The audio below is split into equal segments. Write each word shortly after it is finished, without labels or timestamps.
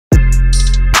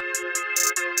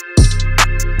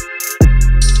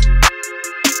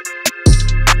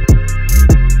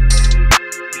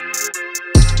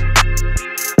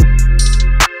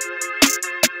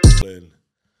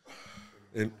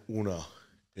En una,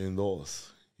 en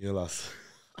dos, y en las.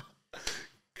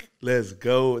 Let's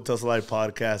go. Tulsa Life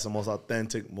Podcast, the most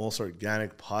authentic, most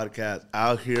organic podcast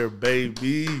out here,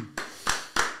 baby.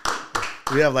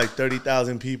 We have like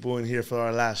 30,000 people in here for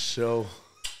our last show.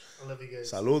 I love you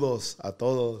guys. Saludos a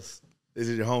todos. This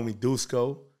is your homie,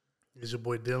 Duzco. This is your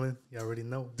boy Dylan. You already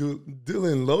know.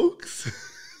 Dylan Lokes.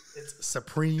 It's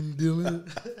Supreme Dylan.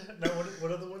 No,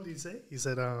 what other one did he say? He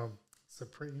said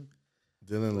Supreme.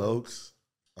 Dylan Lokes.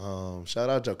 Shout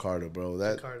out Jakarta, bro.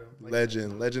 That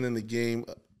Jakarta, legend in the game,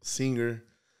 singer,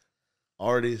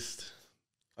 artist,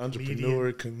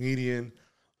 entrepreneur, comedian.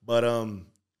 But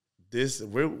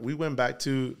we went back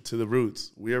to the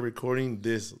roots. We are recording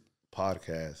this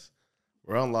podcast.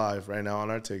 We're on live right now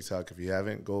on our TikTok. If you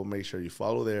haven't, go make sure you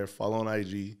follow there, follow on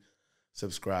IG,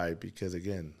 subscribe, because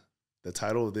again, the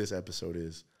title of this episode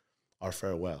is Our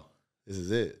Farewell. This is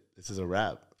it. This is a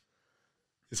wrap.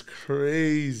 It's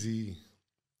crazy.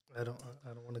 I don't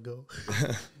want to go.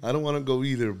 I don't want to go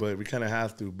either, but we kind of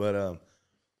have to. But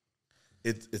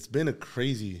it's been a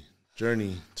crazy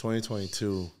journey,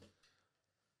 2022,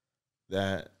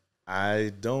 that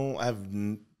I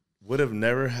would have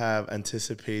never have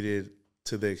anticipated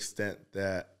to the extent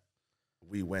that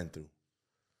we went through.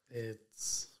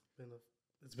 It's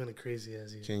been a crazy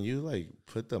ass year. Can you like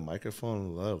put the microphone a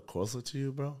little closer to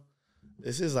you, bro?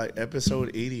 This is like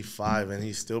episode 85, and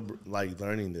he's still like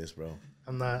learning this, bro.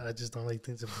 I'm not. I just don't like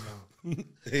things in my mouth.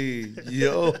 Hey,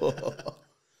 yo.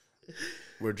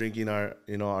 We're drinking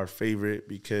our favorite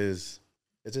because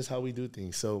it's just how we do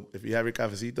things. So if you have your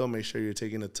cafecito, make sure you're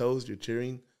taking a toast, you're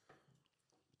cheering.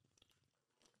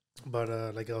 But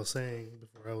like I was saying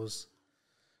before I was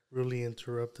really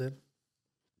interrupted,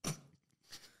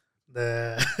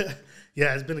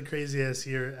 it's been a crazy ass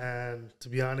year, and to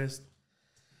be honest,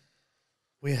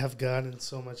 we have gotten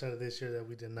so much out of this year that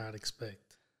we did not expect.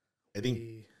 I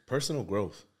think personal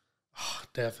growth. Oh,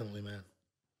 definitely, man.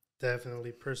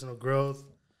 Definitely personal growth.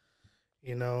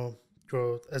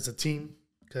 Growth as a team,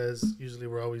 because usually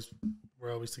we're always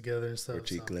together and stuff. We're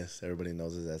cheekless. So. Everybody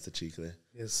knows us as the cheeklet.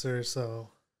 Yes, sir. So,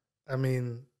 I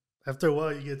mean, after a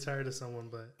while, you get tired of someone,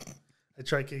 but I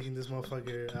tried kicking this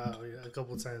motherfucker out a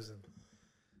couple of times, and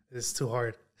it's too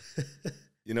hard.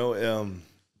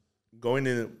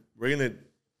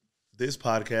 This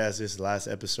podcast, this last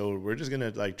episode, we're just going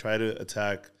to like try to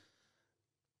attack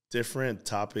different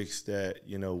topics that,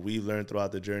 we learned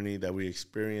throughout the journey that we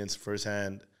experienced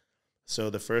firsthand.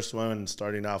 So the first one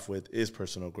starting off with is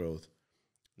personal growth.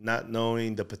 Not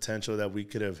knowing the potential that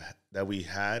we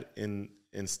had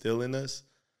instilled in us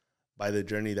by the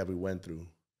journey that we went through.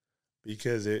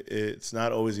 Because it's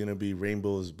not always going to be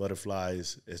rainbows,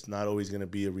 butterflies. It's not always going to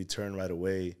be a return right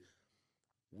away.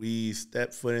 We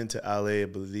stepped foot into LA, I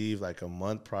believe, like a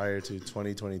month prior to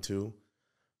 2022.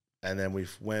 And then we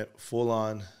went full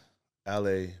on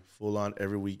LA, full on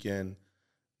every weekend,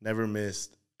 never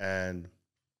missed. And,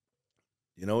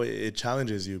 it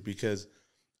challenges you because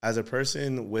as a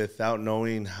person without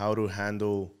knowing how to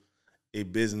handle a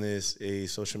business, a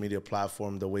social media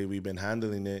platform, the way we've been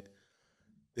handling it,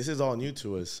 this is all new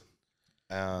to us.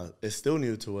 It's still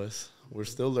new to us. We're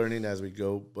still learning as we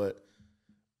go. But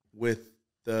with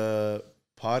the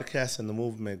podcast and the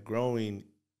movement growing,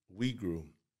 we grew.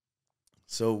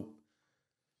 So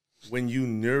when you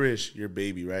nourish your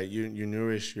baby, right, you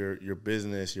nourish your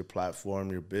business, your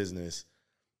platform, your business,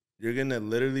 you're going to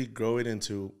literally grow it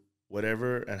into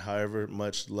whatever and however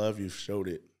much love you've showed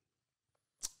it.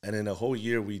 And in a whole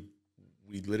year, we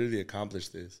literally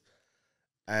accomplished this.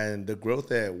 And the growth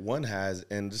that one has,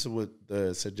 and this is what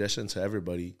the suggestion to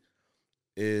everybody,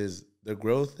 is the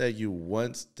growth that you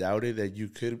once doubted that you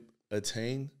could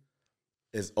attain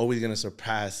is always going to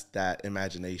surpass that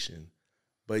imagination.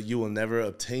 But you will never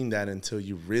obtain that until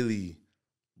you really,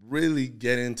 really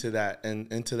get into that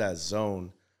and into that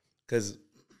zone. Because,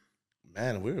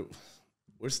 man, we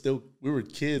were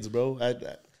kids, bro.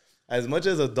 As much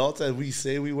as adults as we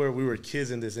say we were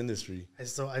kids in this industry. I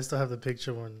still have the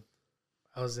picture when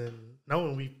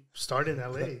when we started in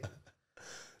LA.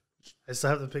 I still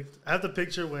have the picture. I have the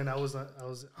picture when I was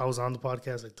on the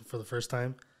podcast for the first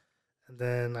time, and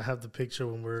then I have the picture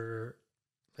when we're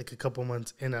like a couple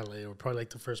months in LA, or probably like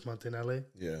the first month in LA.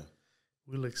 Yeah,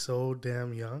 we look so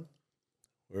damn young.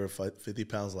 We're 50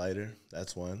 pounds lighter.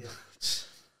 That's one. Yeah.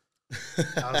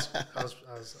 I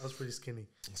was pretty skinny.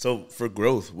 So for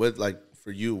growth,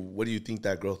 for you, what do you think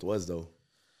that growth was though?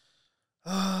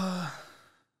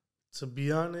 To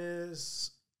be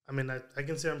honest, I mean, I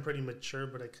can say I'm pretty mature,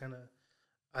 but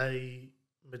I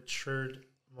matured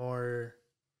more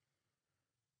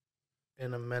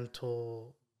in a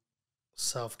mental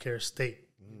self-care state,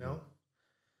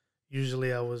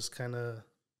 usually I was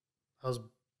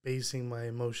basing my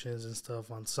emotions and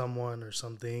stuff on someone or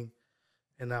something,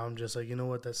 and now I'm just like, you know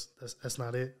what? That's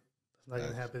not it. That's not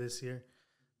gonna happen this year.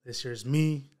 This year's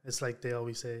me. It's like they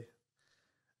always say,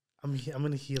 I'm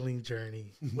in a healing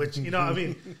journey, which, you know, I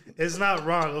mean, it's not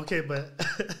wrong, okay, but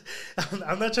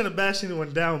I'm not trying to bash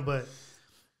anyone down, but,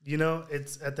 you know,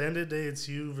 it's at the end of the day, it's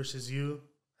you versus you,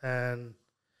 and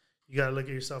you got to look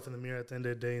at yourself in the mirror at the end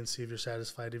of the day and see if you're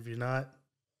satisfied. If you're not,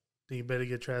 then you better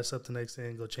get your ass up the next day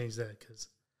and go change that, because,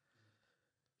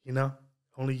 you know,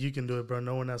 only you can do it, bro.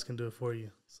 No one else can do it for you.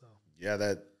 So yeah,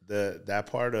 that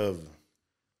part of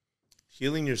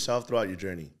healing yourself throughout your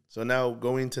journey. So now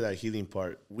going to that healing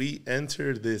part, we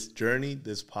entered this journey,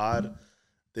 this pod,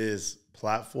 this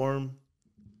platform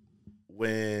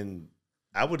when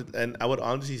I would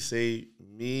honestly say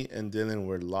me and Dylan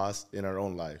were lost in our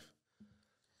own life.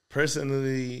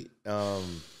 Personally,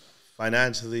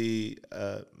 financially,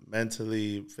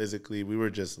 mentally, physically, we were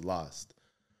just lost.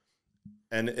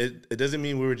 And it doesn't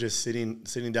mean we were just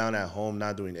sitting down at home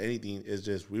not doing anything. It's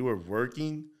just we were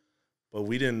working, but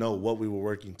we didn't know what we were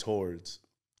working towards.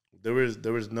 There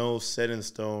was no set in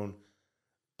stone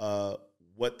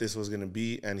what this was going to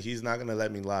be, and he's not going to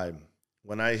let me lie.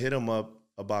 When I hit him up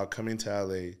about coming to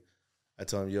LA, I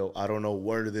tell him, yo, I don't know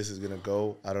where this is going to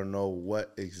go. I don't know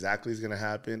what exactly is going to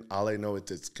happen. All I know is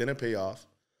it's going to pay off.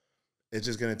 It's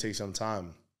just going to take some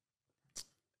time.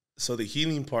 So the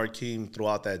healing part came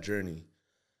throughout that journey.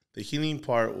 The healing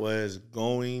part was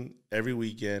going every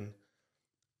weekend,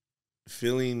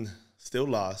 feeling still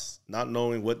lost, not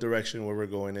knowing what direction we were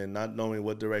going in, not knowing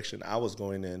what direction I was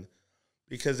going in,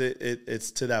 because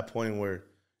it's to that point where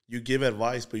you give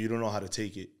advice, but you don't know how to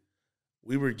take it.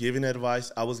 We were giving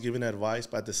advice. I was giving advice,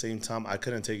 but at the same time, I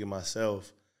couldn't take it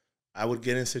myself. I would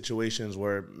get in situations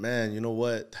where, man, you know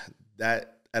what?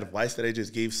 That advice that I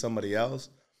just gave somebody else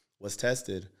was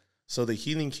tested. So the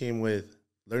healing came with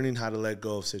learning how to let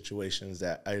go of situations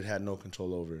that I had no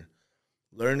control over,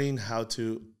 learning how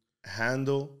to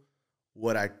handle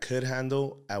what I could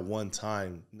handle at one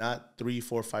time, not 3,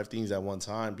 4, 5 things at one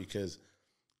time, because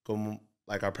como,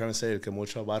 like our parents say, que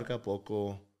mucho abarca,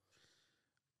 poco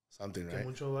something, right? que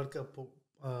mucho abarca,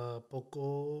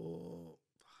 poco.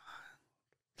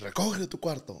 Recoge tu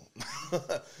cuarto.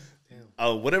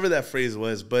 Whatever that phrase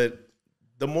was, but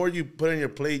the more you put on your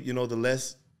plate, you know, the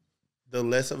less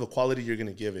of a quality you're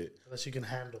gonna give it. The less you can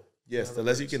handle. Yes, the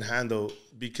less you can handle,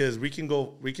 because we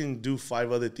can do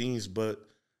 5 other things, but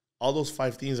all those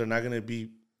 5 things are not gonna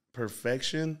be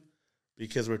perfection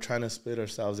because we're trying to split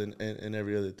ourselves in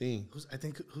every other thing.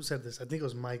 Who said this? I think it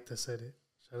was Mike that said it.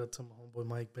 Shout out to my homeboy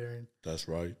Mike Barron. That's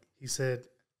right. He said,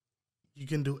 "You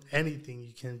can do anything.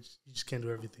 You just can't do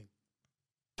everything."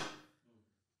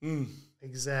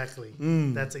 Exactly.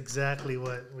 That's exactly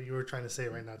what you were trying to say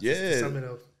right now. Yeah. Just to sum it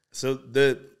up. So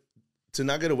to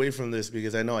not get away from this,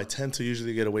 because I know I tend to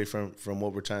usually get away from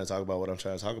what we're trying to talk about, what I'm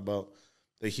trying to talk about.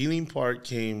 The healing part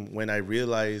came when I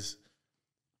realized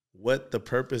what the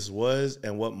purpose was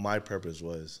and what my purpose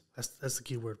was. That's the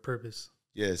key word, purpose.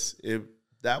 Yes,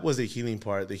 that was the healing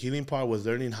part. The healing part was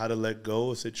learning how to let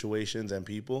go of situations and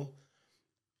people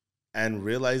and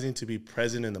realizing to be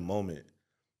present in the moment.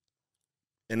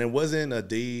 And it wasn't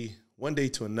one day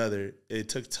to another. It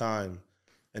took time.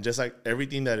 And just like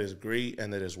everything that is great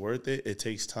and that is worth it, it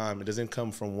takes time. It doesn't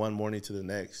come from one morning to the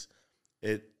next.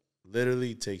 It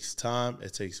literally takes time.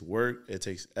 It takes work. It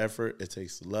takes effort. It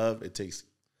takes love. It takes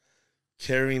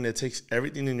caring. It takes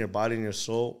everything in your body and your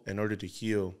soul in order to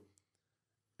heal.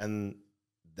 And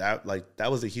that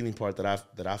was the healing part that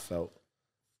I felt.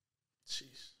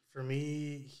 Jeez. For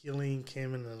me, healing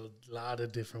came in a lot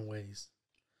of different ways.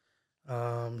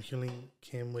 Healing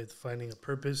came with finding a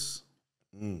purpose,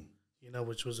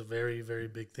 which was a very, very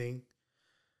big thing.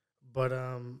 But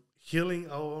healing,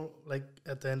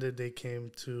 at the end of the day,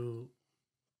 came to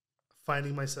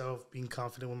finding myself, being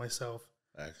confident with myself.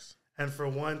 Facts. And for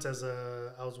once, I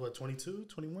was 22,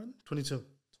 21? 22.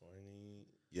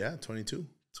 22.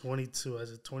 22,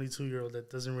 as a 22-year-old that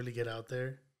doesn't really get out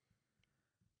there.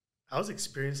 I was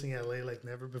experiencing LA like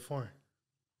never before.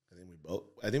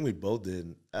 I think we both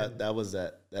did. That was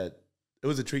that. It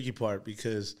was a tricky part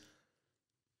because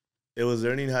it was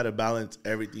learning how to balance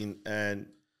everything, and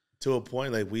to a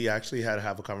point, like we actually had to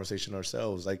have a conversation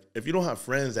ourselves. Like if you don't have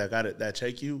friends that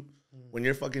check you when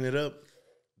you're fucking it up,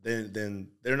 then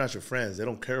they're not your friends. They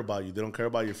don't care about you. They don't care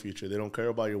about your future. They don't care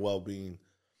about your well-being.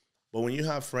 But when you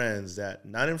have friends that,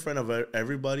 not in front of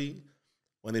everybody,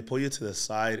 when they pull you to the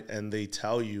side and they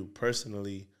tell you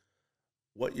personally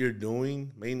what you're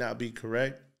doing may not be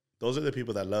correct, those are the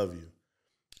people that love you.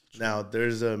 True. Now,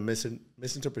 there's a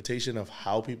misinterpretation of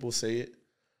how people say it.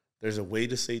 There's a way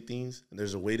to say things, and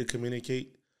there's a way to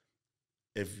communicate.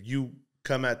 If you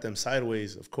come at them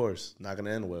sideways, of course, not going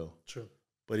to end well. True.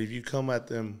 But if you come at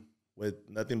them with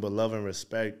nothing but love and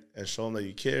respect and show them that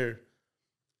you care,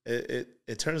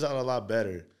 it turns out a lot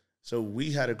better. So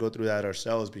we had to go through that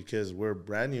ourselves because we're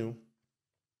brand new.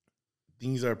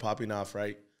 Things are popping off,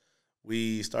 right?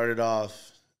 We started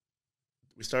off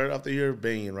the year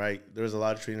banging, right? There was a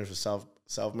lot of trainers for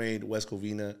South-Made, West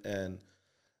Covina, and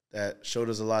that showed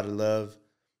us a lot of love.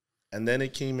 And then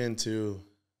it came into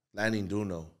landing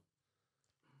Duno.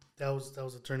 That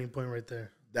was a turning point right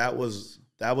there. That was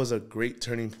a great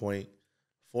turning point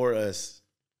for us.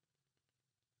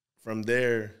 From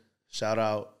there, shout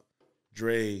out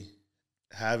Dre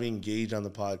having Gage on the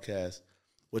podcast,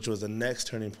 which was the next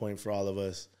turning point for all of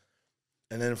us.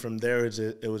 And then from there,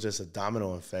 it was just a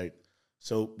domino effect.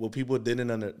 So what people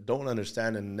don't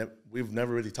understand, and we've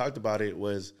never really talked about it,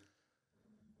 was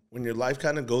when your life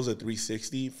kind of goes a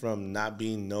 360 from not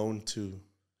being known to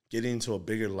getting into a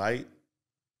bigger light,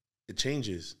 it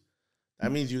changes.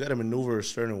 That means you got to maneuver a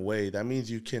certain way. That means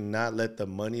you cannot let the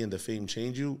money and the fame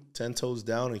change you. 10 toes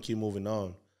down and keep moving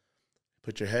on.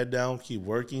 Put your head down, keep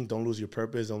working. Don't lose your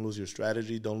purpose. Don't lose your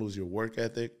strategy. Don't lose your work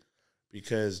ethic.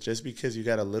 Because just because you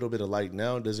got a little bit of light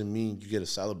now doesn't mean you get to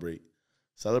celebrate.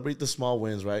 Celebrate the small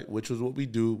wins, right? Which was what we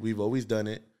do. We've always done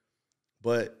it.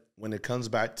 But when it comes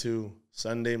back to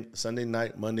Sunday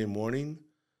night, Monday morning,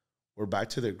 we're back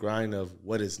to the grind of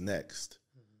what is next,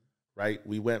 right?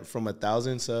 We went from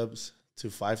 1,000 subs to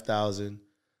 5,000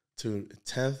 to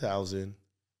 10,000.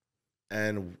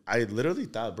 And I literally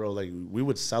thought, bro, like we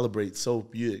would celebrate so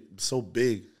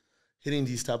big, hitting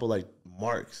these type of like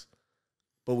marks,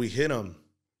 but we hit them.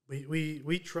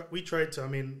 We tried to. I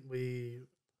mean,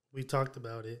 we talked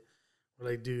about it. We're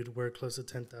like, dude, we're close to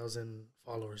 10,000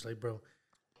 followers, like, bro.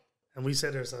 And we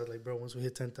said to ourselves, like, bro, once we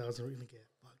hit 10,000, we're gonna get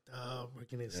fucked up. We're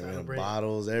gonna celebrate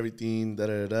bottles, everything, da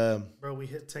da da. Bro, we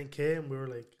hit 10K, and we were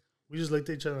like, we just looked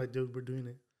at each other like, dude, we're doing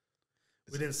it.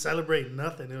 We didn't celebrate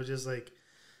nothing. It was just like.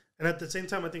 And at the same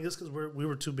time, I think it's because we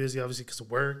were too busy, obviously, because of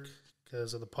work,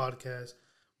 because of the podcast.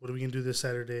 What are we going to do this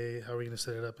Saturday? How are we going to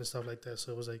set it up and stuff like that?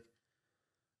 So it was like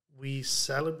we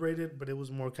celebrated, but it was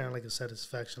more kind of like a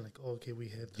satisfaction, like, oh, okay, we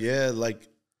hit that. Yeah, like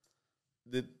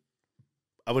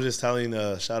I was just telling,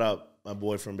 shout out my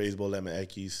boy from baseball, Lemon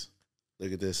Ekis.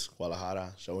 Look at this,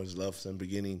 Guadalajara, showing his love from the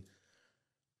beginning.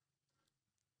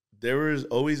 There was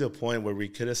always a point where we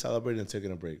could have celebrated and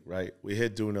taken a break, right? We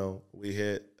hit Duno, we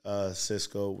hit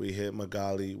Cisco, we hit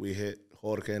Magali, we hit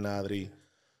Jorge Nadri,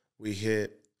 we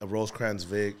hit Rosecrans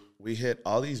Vic, we hit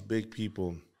all these big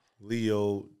people,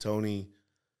 Leo, Tony.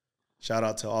 Shout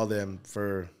out to all them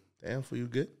for you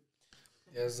good?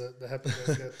 Yeah, the happy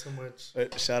guys got too much.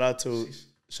 Shout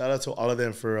out to all of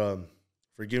them for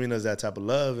giving us that type of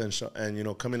love and you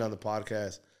know, coming on the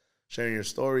podcast, sharing your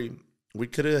story. We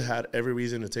could have had every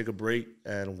reason to take a break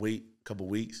and wait a couple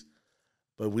weeks,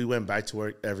 but we went back to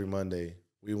work every Monday.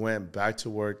 We went back to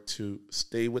work to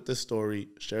stay with the story,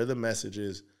 share the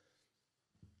messages,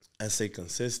 and stay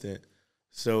consistent.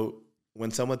 So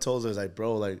when someone tells us, like,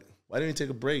 bro, like, why didn't you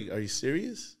take a break? Are you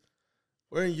serious?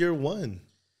 We're in year 1.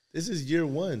 This is year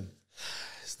 1.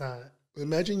 It's not.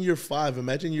 Imagine year 5.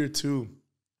 Imagine year 2,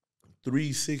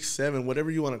 3, 6, 7,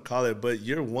 whatever you want to call it. But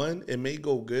year 1, it may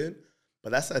go good,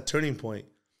 but that's that turning point.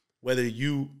 Whether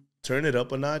you turn it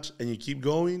up a notch and you keep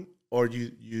going, or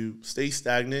you stay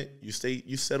stagnant, you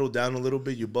settle down a little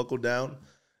bit, you buckle down,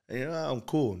 and you're like, I'm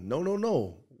cool.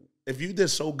 No. If you did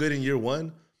so good in year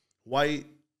 1, why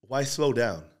slow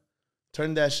down?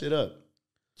 Turn that shit up.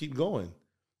 Keep going.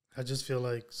 I just feel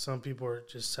like some people are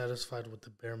just satisfied with the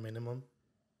bare minimum.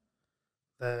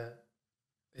 That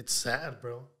it's sad,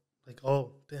 bro. Like,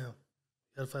 oh, damn,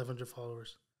 you had 500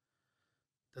 followers.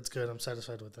 That's good. I'm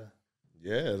satisfied with that.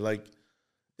 Yeah, like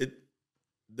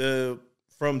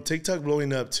from TikTok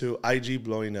blowing up to IG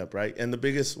blowing up, right? And the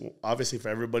biggest, obviously, for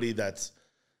everybody that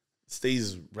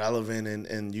stays relevant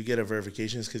and you get a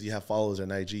verification is because you have followers on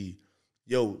IG.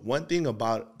 Yo, one thing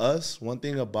about us, one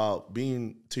thing about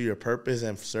being to your purpose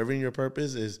and serving your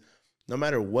purpose is no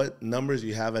matter what numbers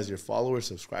you have as your followers,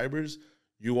 subscribers,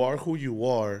 you are who you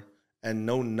are, and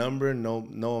no number,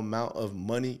 no amount of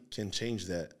money can change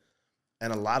that.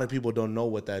 And a lot of people don't know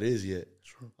what that is yet.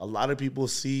 True. A lot of people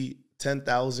see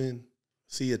 10,000,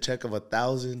 see a check of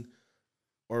 1,000,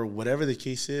 or whatever the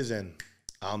case is, and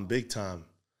I'm big time.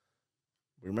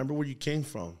 Remember where you came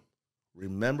from.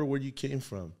 Remember where you came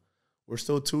from. We're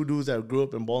still 2 dudes that grew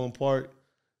up in Baldwin Park.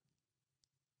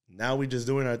 Now we just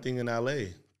doing our thing in LA.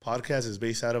 Podcast is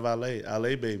based out of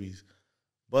LA babies.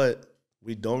 But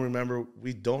we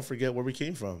don't forget where we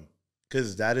came from.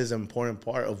 because that is an important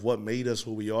part of what made us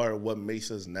who we are, what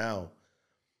makes us now.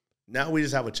 Now we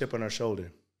just have a chip on our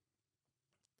shoulder.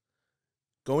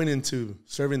 Going into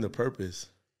serving the purpose.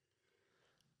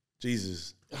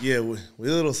 Jesus. Yeah, we're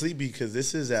a little sleepy because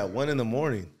this is at 1 in the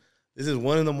morning. This is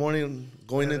 1 in the morning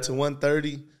going into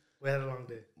 1:30. We had a long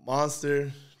day.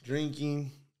 Monster,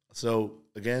 drinking. So,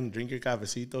 again, drink your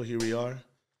cafecito. Here we are.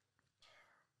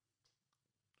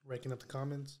 Racking up the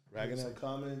comments. Racking up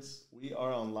comments. We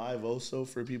are on live also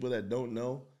for people that don't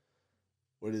know.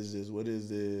 What is this?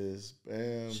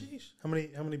 Bam. Sheesh. How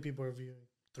many people are viewing?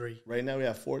 3. Right now we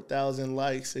have 4,000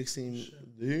 likes, 16.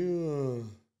 Shit.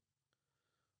 Damn.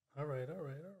 All right.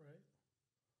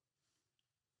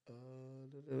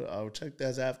 I'll check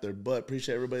that after, but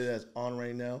appreciate everybody that's on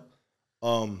right now.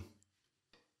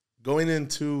 Going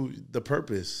into the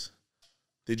purpose,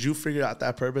 did you figure out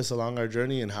that purpose along our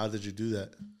journey, and how did you do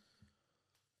that?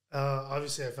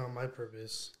 Obviously, I found my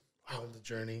purpose on the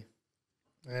journey,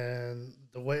 and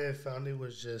the way I found it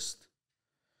was just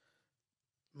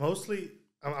mostly.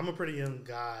 I'm a pretty young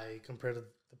guy compared to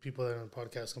the people that are on the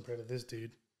podcast compared to this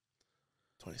dude.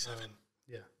 27.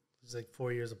 Yeah, it's like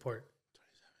 4 years apart.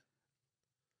 27.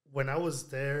 When I was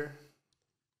there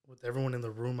with everyone in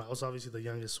the room, I was obviously the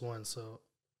youngest one, so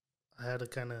I had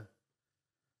to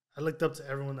I looked up to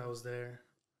everyone that was there.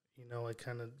 You know, I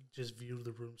kind of just viewed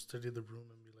the room, studied the room,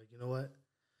 and be like, you know what?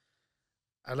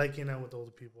 I like hanging out with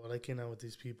older people. I like hanging out with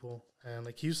these people. And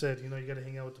like you said, you know, you got to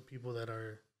hang out with the people that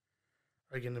are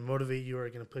going to motivate you or are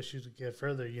going to push you to get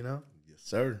further, you know? Yes,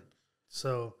 sir.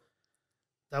 So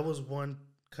that was one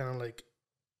kind of like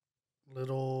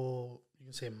little, you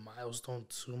can say, milestone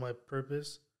to my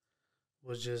purpose,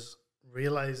 was just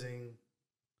realizing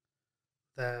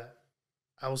that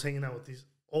I was hanging out with these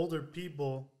older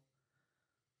people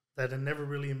that I never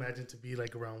really imagined to be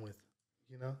like around with,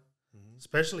 you know? Mm-hmm.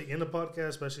 Especially in the podcast,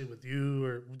 especially with you,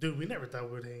 or dude, we never thought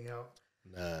we would hang out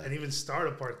and even start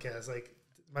a podcast. Like,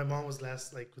 my mom was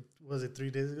was it 3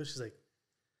 days ago? She's like,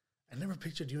 I never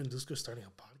pictured you and Duzco starting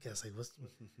a podcast. Like,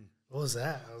 what was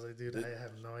that? I was like, dude, I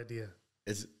have no idea.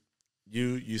 It's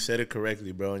you said it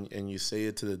correctly, bro, and you say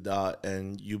it to the dot.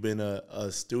 And you've been a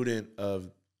student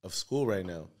of school right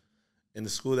now. And the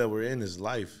school that we're in is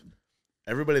life.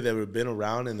 Everybody that we've been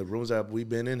around in the rooms that we've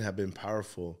been in have been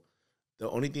powerful. The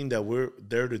only thing that we're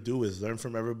there to do is learn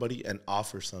from everybody and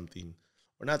offer something.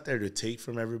 We're not there to take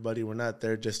from everybody. We're not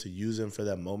there just to use them for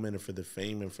that moment and for the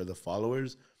fame and for the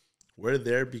followers. We're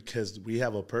there because we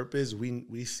have a purpose.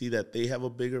 We see that they have a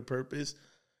bigger purpose.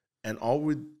 And all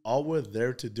we're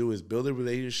there to do is build a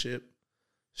relationship,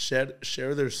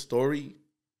 share their story,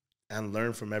 and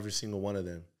learn from every single one of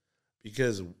them.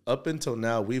 Because up until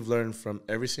now, we've learned from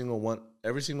every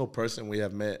single person we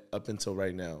have met up until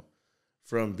right now.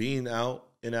 From being out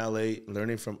in LA,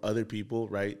 learning from other people,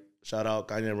 right? Shout out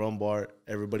Kanye Rombar,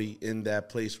 everybody in that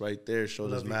place right there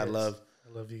showed us mad love.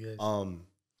 I love you guys.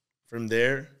 From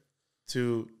there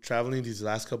to traveling these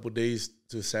last couple of days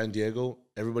to San Diego,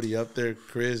 everybody up there,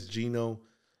 Chris, Gino,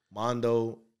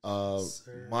 Mondo,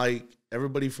 Mike,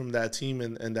 everybody from that team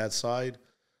and that side,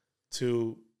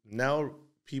 to now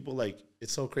people, like,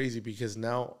 it's so crazy because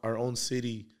now our own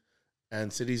city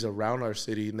and cities around our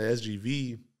city in the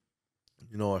SGV,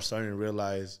 you know, are starting to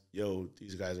realize, yo,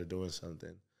 these guys are doing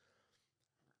something.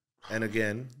 And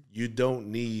again, you don't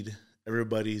need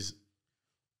everybody's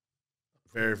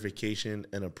verification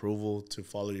and approval to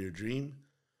follow your dream,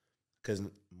 because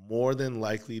more than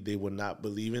likely they will not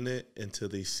believe in it until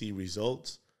they see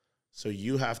results. So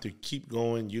you have to keep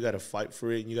going. You got to fight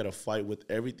for it, and you got to fight with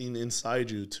everything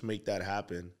inside you to make that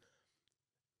happen.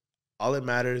 All that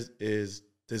matters is,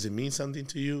 does it mean something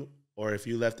to you? Or if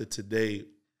you left it today,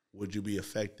 would you be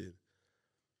affected?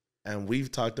 And we've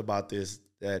talked about this,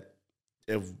 that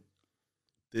if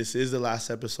this is the last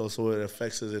episode, so it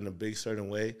affects us in a big certain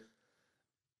way.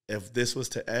 If this was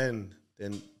to end,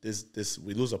 then this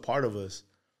we lose a part of us.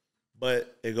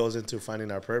 But it goes into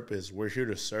finding our purpose. We're here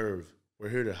to serve. We're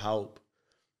here to help.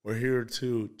 We're here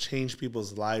to change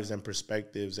people's lives and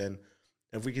perspectives. And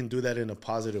if we can do that in a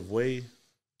positive way,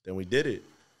 then we did it.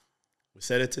 We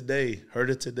said it today, heard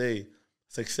it today.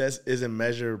 Success isn't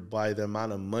measured by the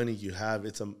amount of money you have.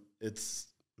 It's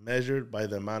measured by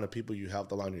the amount of people you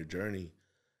helped along your journey.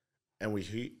 And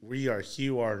we are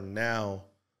here now.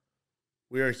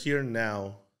 We are here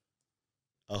now,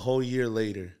 a whole year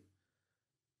later,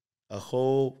 a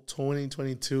whole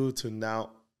 2022 to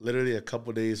now, literally a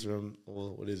couple days from,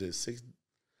 well, what is it,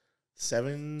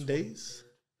 7 days?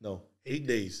 No, 8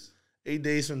 days. 8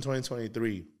 days from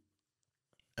 2023,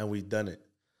 and we've done it.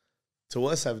 To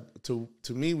us, to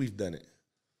me, we've done it.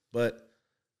 But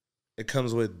it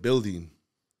comes with building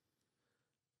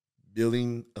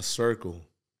building a circle,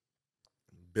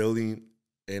 building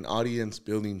an audience,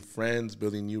 building friends,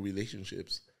 building new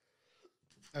relationships.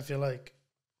 I feel like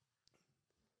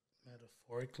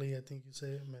metaphorically, I think you say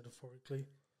it, metaphorically,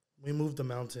 we moved the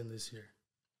mountain this year.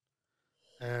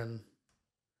 And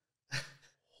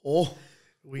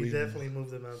we definitely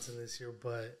moved the mountain this year,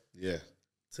 but yeah,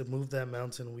 to move that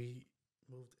mountain, we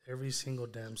moved every single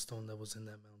damn stone that was in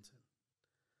that mountain.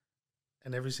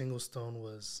 And every single stone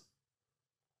was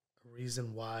a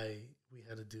reason why we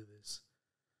had to do this.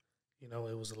 You know,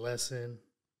 it was a lesson.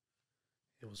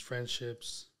 It was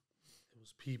friendships. It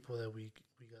was people that we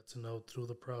got to know through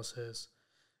the process.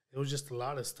 It was just a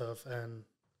lot of stuff. And,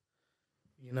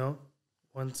 you know,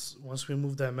 once we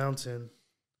move that mountain,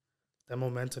 that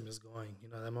momentum is going. You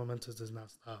know, that momentum does not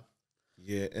stop.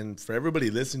 Yeah, and for everybody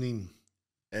listening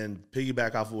and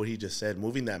piggyback off of what he just said,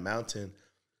 moving that mountain,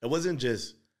 it wasn't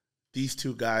just these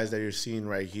two guys that you're seeing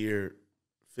right here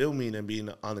filming and being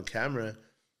on the camera.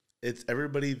 It's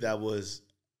everybody that was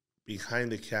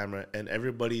behind the camera and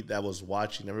everybody that was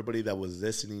watching, everybody that was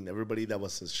listening, everybody that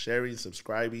was sharing,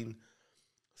 subscribing,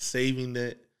 saving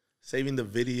the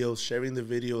videos, sharing the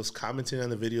videos, commenting on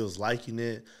the videos, liking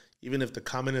it. Even if the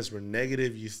commenters were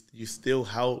negative, you still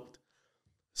helped.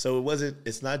 So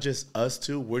it's not just us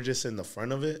two. We're just in the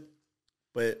front of it,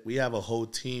 but we have a whole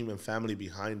team and family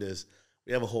behind us.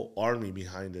 We have a whole army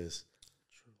behind us.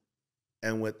 True.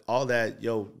 And with all that,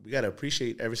 we got to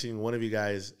appreciate every single one of you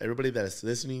guys, everybody that is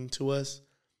listening to us.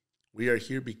 We are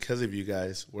here because of you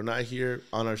guys. We're not here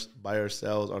by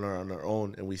ourselves on our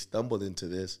own, and we stumbled into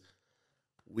this.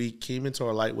 We came into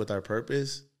our light with our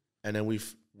purpose, and then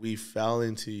we fell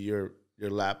into your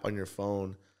lap on your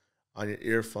phone, on your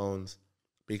earphones,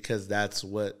 because that's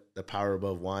what the power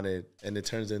above wanted. And it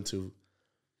turns into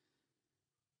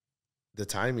the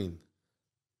timing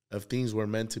of things were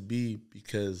meant to be,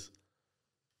 because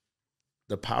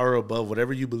the power above,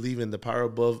 whatever you believe in, the power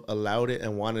above allowed it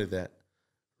and wanted that,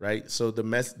 right? So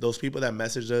those people that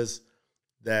messaged us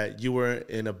that you were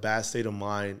in a bad state of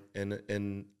mind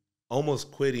and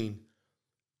almost quitting,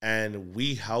 and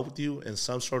we helped you in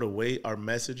some sort of way, our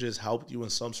messages helped you in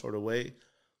some sort of way,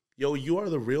 you are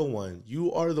the real one.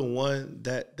 You are the one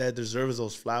that deserves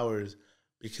those flowers,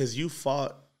 because you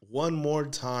fought one more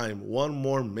time, one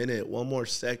more minute, one more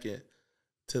second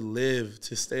to live,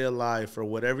 to stay alive for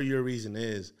whatever your reason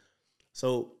is.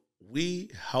 So we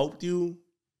helped you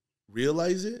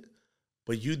realize it,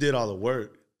 but you did all the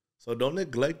work. So don't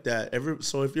neglect that.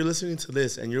 So if you're listening to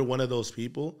this and you're one of those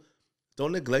people,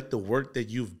 don't neglect the work that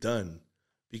you've done,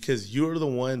 because you're the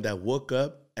one that woke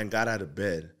up and got out of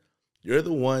bed. You're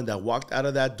the one that walked out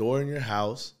of that door in your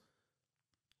house,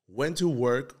 went to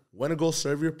work, went to go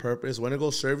serve your purpose, went to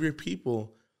go serve your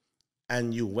people,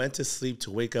 and you went to sleep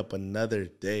to wake up another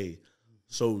day.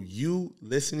 So you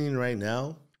listening right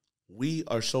now, we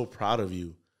are so proud of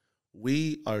you.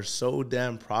 We are so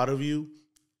damn proud of you,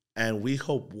 and we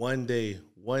hope one day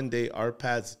our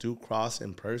paths do cross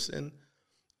in person,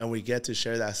 and we get to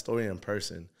share that story in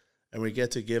person. And we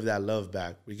get to give that love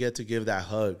back. We get to give that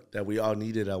hug that we all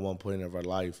needed at one point of our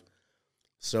life.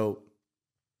 So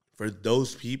for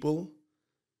those people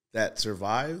that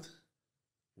survived,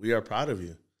 we are proud of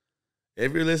you.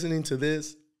 If you're listening to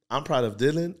this, I'm proud of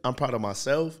Dylan. I'm proud of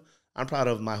myself. I'm proud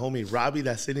of my homie Robbie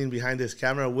that's sitting behind this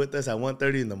camera with us at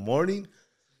 1:30 in the morning.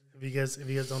 If you guys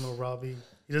don't know Robbie,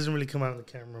 he doesn't really come out on the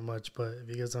camera much, but if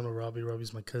you guys don't know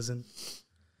Robbie's my cousin.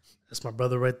 That's my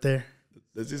brother right there.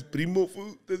 That's his primo,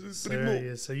 food. That's his primo.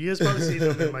 Yeah, so you guys probably see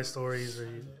them in my stories.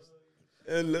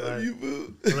 I love you,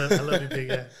 food. I love you, big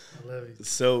guy. I love you.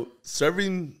 So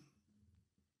serving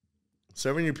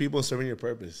your people, serving your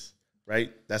purpose,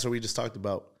 right? That's what we just talked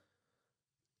about.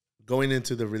 Going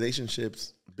into the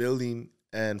relationships, building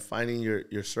and finding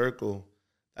your circle,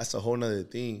 that's a whole nother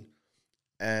thing.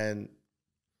 And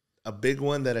a big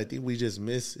one that I think we just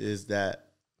miss is that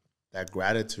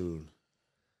gratitude,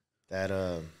 that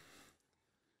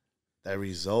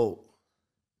result,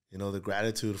 the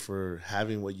gratitude for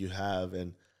having what you have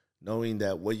and knowing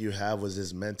that what you have was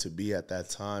just meant to be at that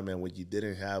time, and what you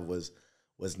didn't have was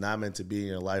not meant to be in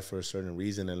your life for a certain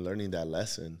reason, and learning that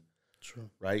lesson. True.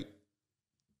 Right?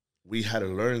 We had to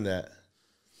learn that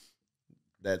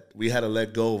we had to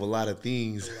let go of a lot of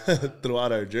things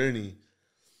throughout our journey.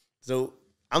 So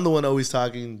I'm the one always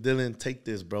talking. Dylan, take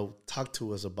this, bro. Talk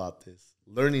to us about this.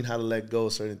 Learning how to let go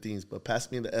of certain things. But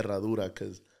pass me the herradura,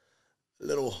 because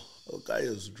little guy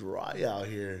is dry out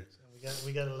here.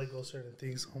 We got to let go of certain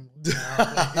things.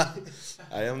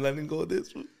 I am letting go of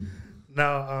this one.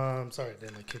 No, sorry,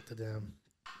 Dan, I kicked it down.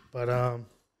 But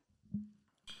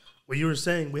what you were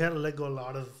saying, we had to let go a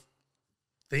lot of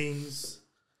things.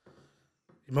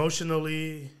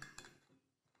 emotionally,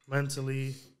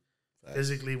 mentally,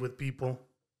 physically with people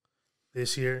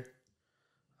this year.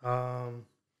 Don't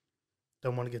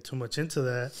want to get too much into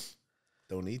that.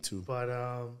 Don't need to. But,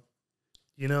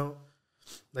 you know,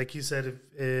 like you said,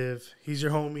 if he's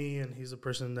your homie and he's a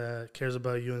person that cares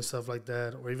about you and stuff like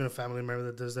that, or even a family member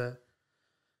that does that,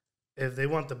 if they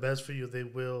want the best for you, they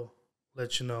will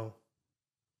let you know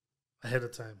ahead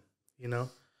of time, you know?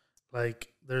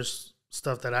 Like, there's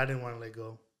stuff that I didn't want to let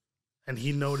go, and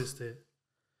he noticed it,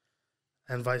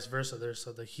 and vice versa. There's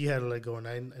stuff that he had to let go, and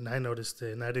I noticed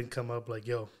it, and I didn't come up like,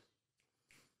 yo,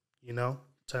 you know,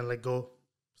 trying to let go,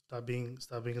 stop being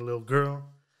a little girl,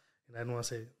 and I didn't want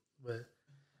to say it, but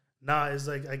nah, it's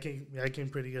like I came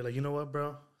pretty good. Like, you know what,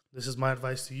 bro? This is my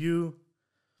advice to you.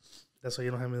 That's why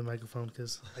you don't have me in the microphone,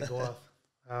 because I go off.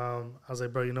 I was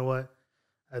like, bro, you know what?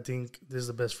 I think this is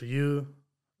the best for you.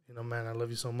 You know, man, I love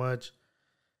you so much.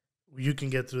 You can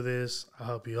get through this. I'll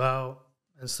help you out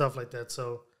and stuff like that.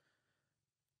 So,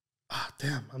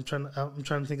 damn, I'm trying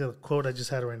to think of the quote I just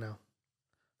had right now.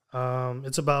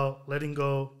 It's about letting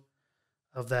go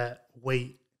of that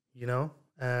weight, you know,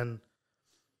 and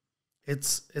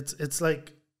it's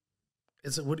like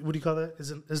what do you call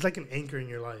that? It's like an anchor in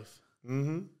your life.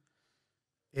 Mm-hmm.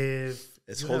 If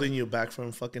it's holding you back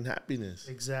from fucking happiness.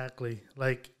 Exactly.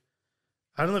 Like,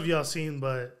 I don't know if y'all seen,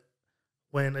 but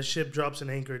when a ship drops an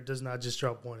anchor, it does not just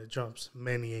drop one; it drops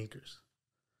many anchors.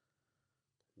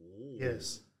 Ooh.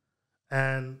 Yes,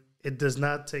 and it does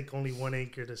not take only one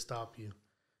anchor to stop you.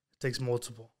 It takes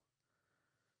multiple.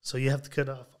 So you have to cut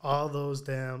off all those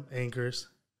damn anchors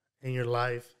in your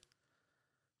life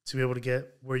to be able to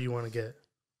get where you want to get,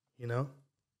 you know?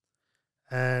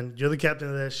 And you're the captain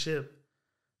of that ship,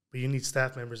 but you need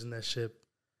staff members in that ship.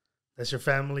 That's your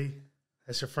family.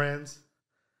 That's your friends.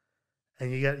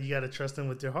 And you got to trust them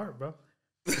with your heart, bro.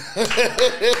 Y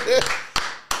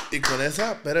con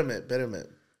esa, espérame.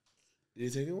 You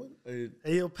taking one?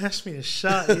 Hey, yo, pass me a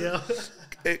shot, yo.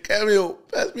 Hey, Cameo,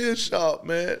 pass me a shot,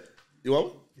 man. You want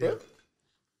one? Yeah.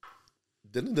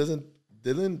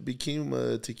 Dylan became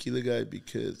a tequila guy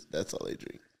because that's all I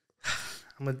drink.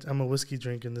 I'm a whiskey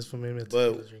drinker, and this one made me a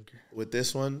tequila drinker. With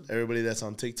this one, everybody that's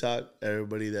on TikTok,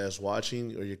 everybody that's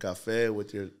watching, or your cafe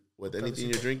with anything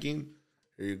you're drinking,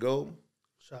 here you go.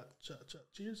 Shot.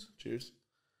 Cheers. Cheers.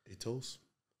 A toast.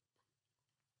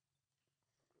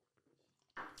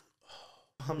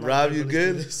 Rob, you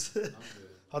good?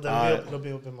 Hold on, let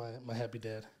me open my happy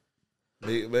dad.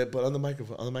 But on the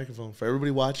microphone. For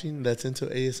everybody watching that's into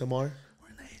ASMR. We're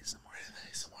in ASMR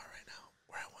right now.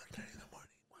 We're at 1:30 in the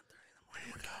morning. 1:30 in the morning.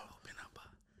 We're going to open up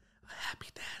a happy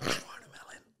dad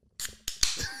watermelon.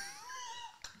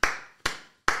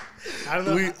 I don't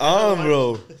know. We on,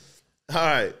 bro. All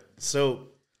right. So,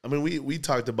 I mean, we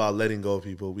talked about letting go of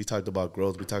people. We talked about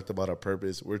growth. We talked about our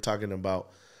purpose. We're talking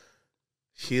about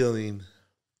healing.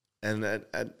 And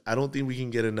I don't think we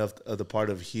can get enough of the part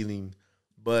of healing.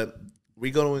 But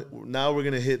we're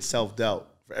gonna hit self-doubt.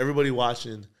 For everybody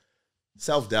watching,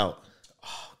 self-doubt.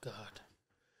 Oh, God.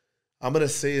 I'm going to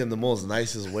say it in the most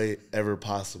nicest way ever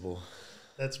possible.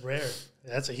 That's rare.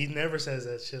 He never says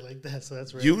that shit like that, so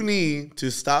that's rare. You need to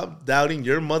stop doubting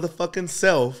your motherfucking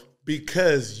self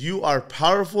because you are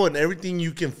powerful in everything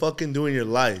you can fucking do in your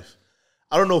life.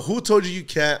 I don't know who told you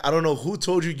can't. I don't know who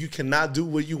told you cannot do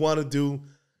what you want to do.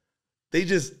 They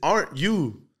just aren't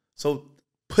you. So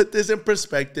put this in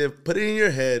perspective. Put it in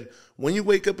your head. When you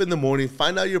wake up in the morning,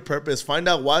 find out your purpose. Find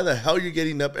out why the hell you're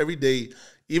getting up every day.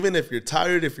 Even if you're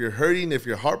tired, if you're hurting, if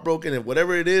you're heartbroken, if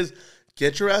whatever it is,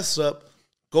 get your ass up.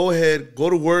 Go ahead. Go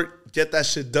to work. Get that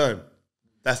shit done.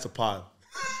 That's the pod.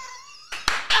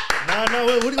 No.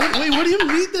 Wait, what do you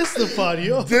mean that's the pod,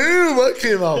 yo? Damn, I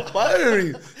came out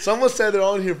fiery. Someone said they're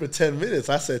on here for 10 minutes.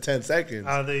 I said 10 seconds.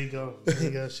 Oh, there you go.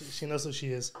 She knows who she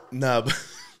is. Nah, but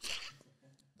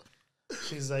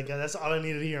she's like, that's all I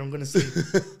need to hear. I'm going to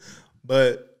sleep.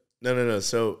 But no.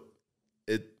 So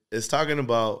it's talking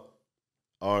about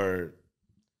our,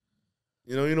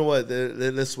 you know what?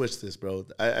 Let's switch this, bro.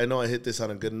 I know I hit this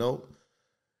on a good note.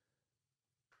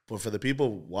 But for the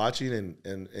people watching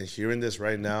and hearing this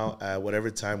right now at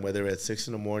whatever time, whether it's 6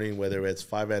 in the morning, whether it's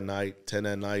 5 at night, 10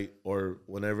 at night, or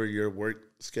whenever your work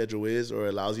schedule is or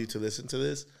allows you to listen to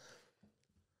this,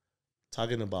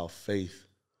 talking about faith.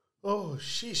 Oh,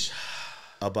 sheesh.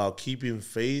 About keeping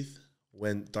faith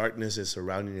when darkness is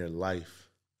surrounding your life.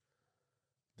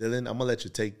 Dylan, I'm going to let you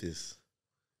take this.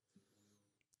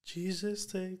 Jesus,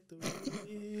 take the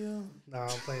wheel. No,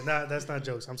 I'm playing. Nah, that's not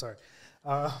jokes. I'm sorry.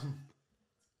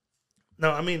 No,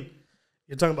 I mean,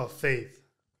 you're talking about faith.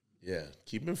 Yeah,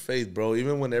 keeping faith, bro.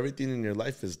 Even when everything in your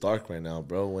life is dark right now,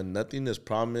 bro. When nothing is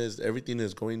promised, everything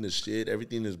is going to shit.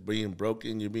 Everything is being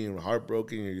broken. You're being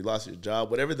heartbroken. Or you lost your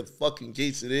job. Whatever the fucking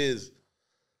case it is,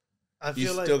 you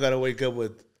still gotta wake up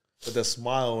with a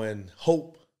smile and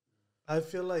hope. I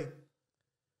feel like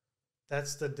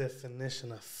that's the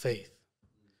definition of faith.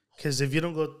 Because if you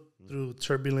don't go through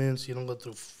turbulence, you don't go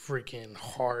through freaking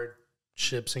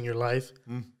hardships in your life,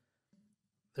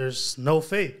 there's no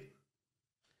faith.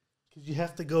 Because you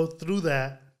have to go through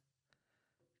that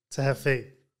to have faith.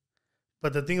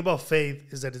 But the thing about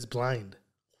faith is that it's blind.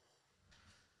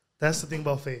 That's the thing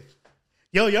about faith.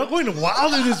 Yo, y'all going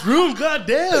wild in this room.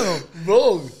 Goddamn.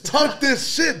 Bro, talk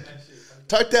this shit.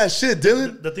 Talk that shit,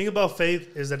 Dylan. The thing about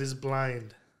faith is that it's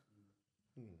blind.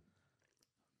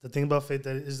 The thing about faith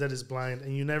is that it's blind.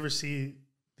 And you never see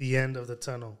the end of the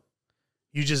tunnel.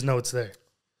 You just know it's there.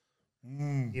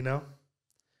 You know?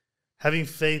 Having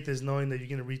faith is knowing that you're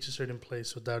going to reach a certain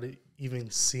place without it even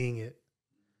seeing it,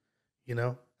 you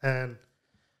know? And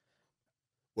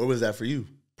what was that for you?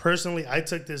 Personally, I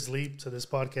took this leap to this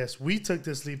podcast. We took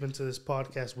this leap into this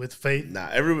podcast with faith. Nah,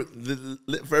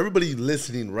 for everybody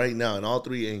listening right now in all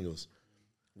three angles,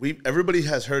 everybody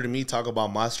has heard me talk about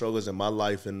my struggles in my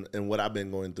life and what I've been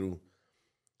going through.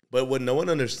 But what no one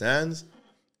understands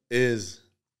is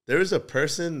there is a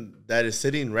person that is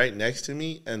sitting right next to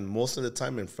me and most of the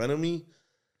time in front of me,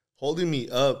 holding me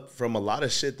up from a lot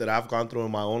of shit that I've gone through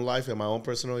in my own life and my own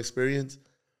personal experience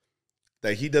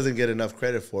that he doesn't get enough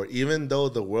credit for, even though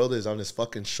the world is on his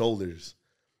fucking shoulders.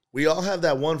 We all have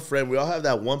that one friend. We all have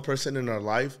that one person in our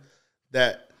life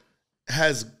that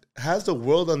has the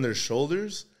world on their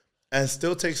shoulders and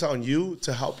still takes on you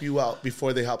to help you out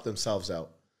before they help themselves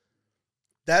out.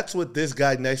 That's what this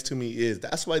guy next to me is.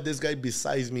 That's why this guy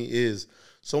besides me is.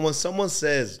 So when someone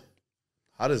says,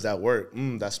 how does that work?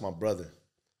 That's my brother.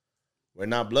 We're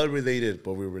not blood related,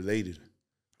 but we're related.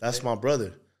 That's my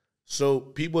brother. So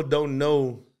people don't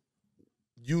know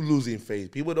you losing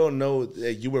faith. People don't know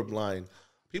that you were blind.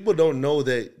 People don't know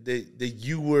that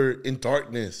you were in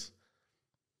darkness.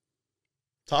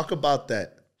 Talk about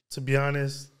that. To be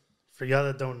honest, for y'all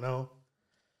that don't know,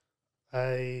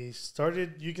 you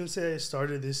can say I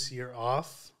started this year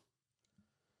off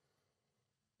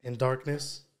in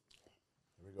darkness.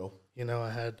 There we go. You know, I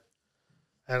had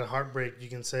a heartbreak, you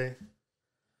can say.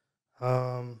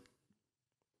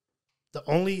 The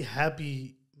only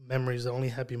happy memories, the only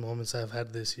happy moments I've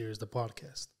had this year is the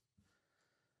podcast.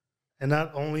 And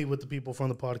not only with the people from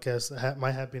the podcast,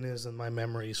 my happiness and my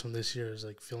memories from this year is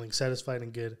like feeling satisfied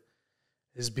and good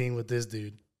is being with this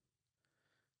dude.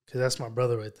 Because that's my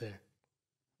brother right there.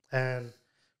 And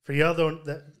for y'all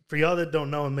that don't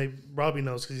know, and maybe Robbie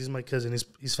knows because he's my cousin,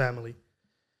 he's family.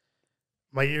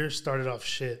 My year started off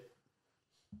shit.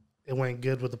 It went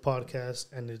good with the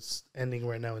podcast, and it's ending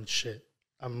right now in shit.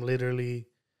 I'm literally,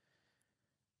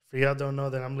 for y'all don't know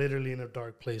that I'm literally in a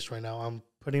dark place right now. I'm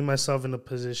putting myself in a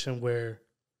position where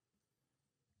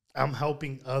I'm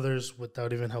helping others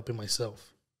without even helping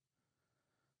myself.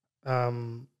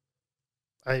 I've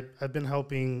been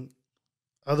helping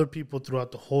other people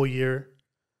throughout the whole year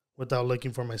without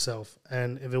looking for myself.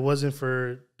 And if it wasn't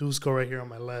for Duzco right here on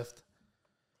my left,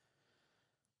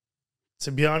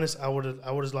 to be honest, I would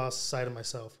have lost sight of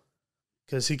myself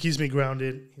because he keeps me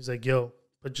grounded. He's like, yo,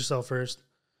 put yourself first.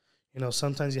 You know,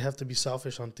 sometimes you have to be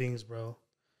selfish on things, bro,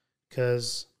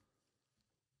 because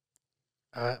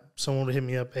someone would hit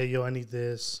me up, hey, yo, I need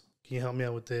this. Can you help me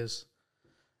out with this?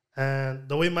 And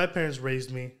the way my parents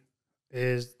raised me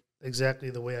is exactly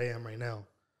the way I am right now.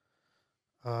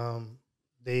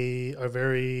 They are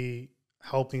very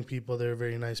helping people. They're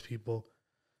very nice people.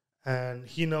 And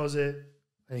he knows it,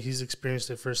 and he's experienced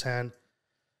it firsthand.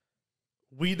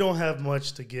 We don't have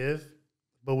much to give,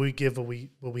 but we give what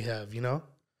we have, you know?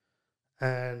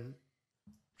 And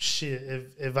shit,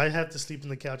 if I have to sleep in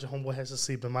the couch and homeboy has to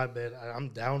sleep in my bed, I'm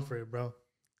down for it, bro.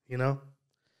 You know?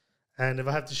 And if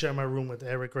I have to share my room with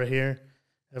Eric right here,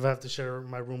 if I have to share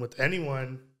my room with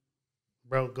anyone,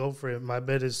 bro, go for it. My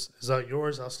bed is out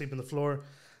yours. I'll sleep on the floor.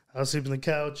 I'll sleep on the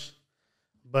couch.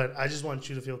 But I just want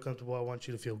you to feel comfortable. I want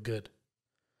you to feel good.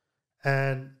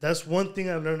 And that's one thing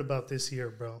I learned about this year,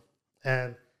 bro.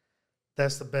 And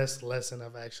that's the best lesson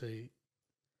I've actually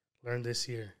learned this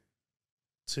year.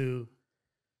 To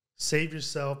save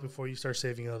yourself before you start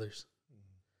saving others.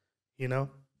 You know?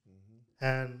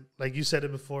 And like you said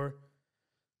it before,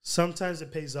 sometimes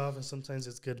it pays off and sometimes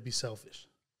it's good to be selfish.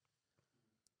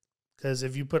 Because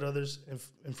if you put others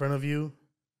in front of you,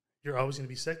 you're always going to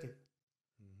be second.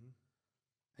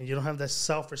 And you don't have that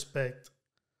self-respect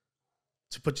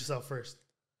to put yourself first.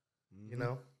 You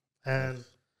know? And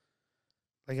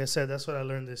like I said, that's what I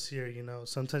learned this year. You know,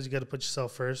 sometimes you got to put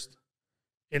yourself first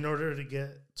in order to get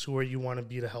to where you want to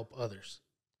be to help others.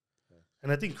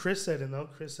 And I think Chris said,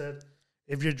 Chris said,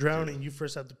 if you're drowning, you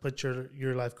first have to put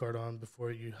your lifeguard on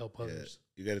before you help others.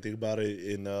 You got to think about it.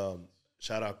 In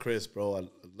shout out Chris, bro. I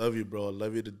love you, bro. I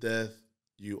love you to death.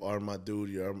 You are my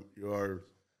dude. You are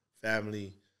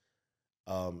family.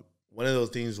 One of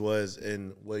those things was,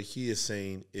 and what he is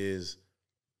saying is,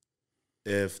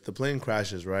 if the plane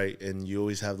crashes, right, and you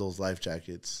always have those life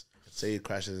jackets, say it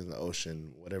crashes in the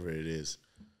ocean, whatever it is,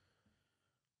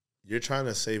 you're trying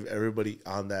to save everybody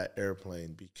on that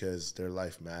airplane because their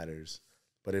life matters.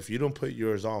 But if you don't put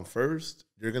yours on first,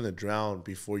 you're going to drown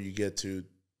before you get to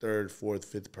third, fourth,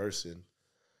 fifth person.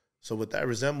 So what that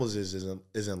resembles is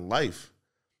in life.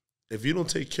 If you don't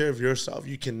take care of yourself,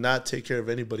 you cannot take care of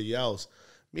anybody else.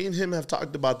 Me and him have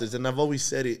talked about this, and I've always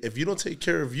said it. If you don't take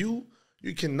care of you,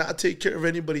 you cannot take care of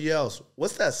anybody else.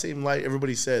 What's that same light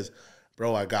everybody says?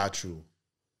 Bro, I got you.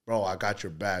 Bro, I got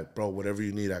your back. Bro, whatever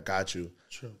you need, I got you.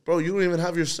 True. Bro, you don't even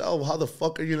have yourself. How the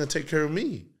fuck are you going to take care of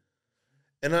me?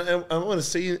 And I want to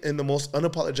say in the most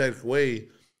unapologetic way,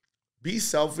 be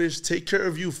selfish, take care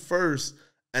of you first,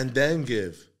 and then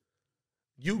give.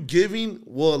 You giving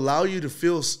will allow you to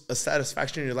feel a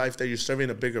satisfaction in your life that you're serving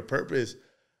a bigger purpose.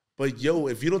 But,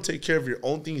 if you don't take care of your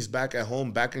own things back at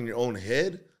home, back in your own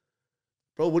head,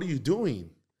 bro, what are you doing?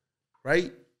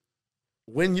 Right?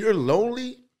 When you're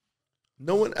lonely,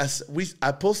 no one,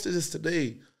 I posted this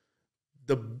today,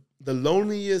 the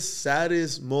loneliest,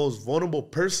 saddest, most vulnerable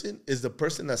person is the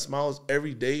person that smiles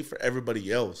every day for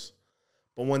everybody else.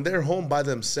 But when they're home by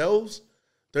themselves,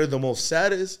 they're the most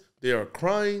saddest. They are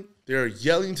crying. They are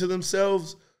yelling to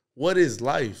themselves. What is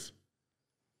life?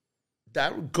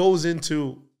 That goes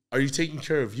into, are you taking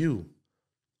care of you?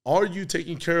 Are you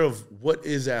taking care of what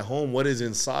is at home, what is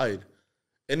inside?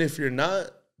 And if you're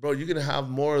not, bro, you're going to have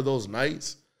more of those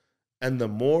nights. And the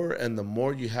more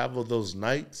you have of those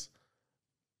nights,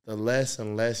 the less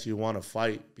and less you want to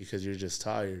fight because you're just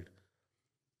tired.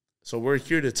 So we're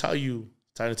here to tell you,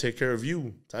 time to take care of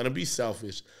you, time to be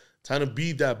selfish, time to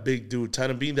be that big dude, time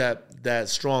to be that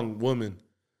strong woman.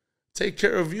 Take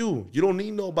care of you. You don't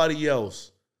need nobody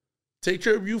else. Take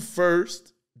care of you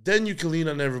first, then you can lean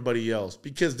on everybody else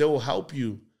because they will help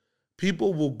you.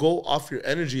 People will go off your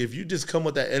energy. If you just come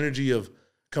with that energy of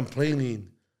complaining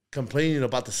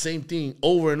about the same thing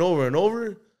over and over and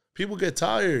over, people get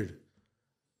tired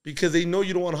because they know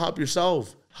you don't want to help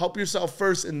yourself. Help yourself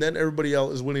first, and then everybody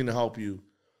else is willing to help you.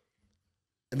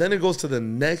 And then it goes to the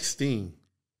next thing.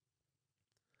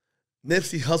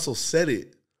 Nipsey Hussle said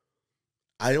it.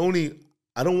 I don't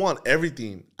want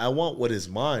everything. I want what is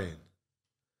mine.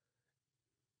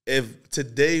 If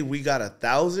today we got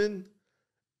 1,000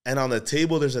 and on the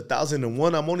table there's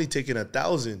 1,001, I'm only taking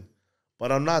 1,000.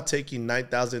 But I'm not taking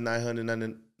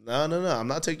 9,999. No. I'm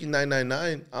not taking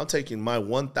 999. I'm taking my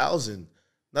 1,000.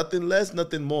 Nothing less,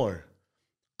 nothing more.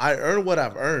 I earn what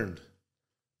I've earned.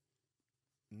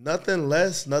 Nothing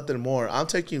less, nothing more. I'm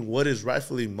taking what is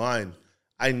rightfully mine.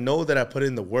 I know that I put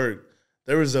in the work.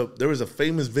 There was a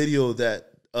famous video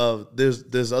that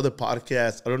there's other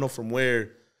podcasts. I don't know from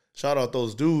where. Shout out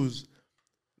those dudes.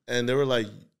 And they were like,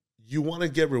 you want to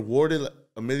get rewarded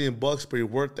 $1 million, but your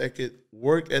work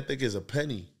ethic is a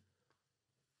penny.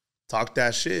 Talk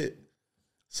that shit.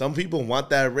 Some people want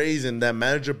that raise in that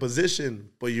manager position,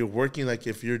 but you're working like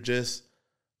if you're just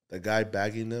the guy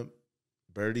bagging them,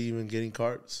 barely even getting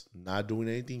carts, not doing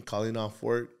anything, calling off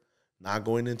work, not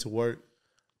going into work,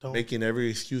 making every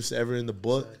excuse ever in the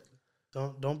book.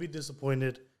 Don't be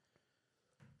disappointed,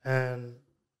 and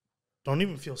don't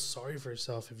even feel sorry for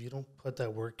yourself if you don't put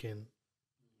that work in,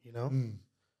 you know?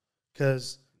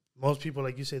 Because most people,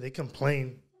 like you say, they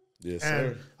complain. Yes,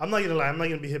 and sir. I'm not going to lie. I'm not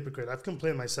going to be a hypocrite. I've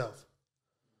complained myself.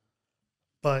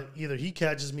 But either he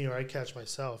catches me or I catch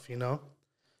myself, you know?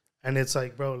 And it's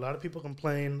like, bro, a lot of people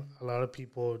complain. A lot of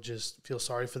people just feel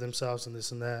sorry for themselves and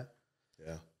this and that.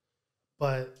 Yeah.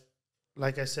 But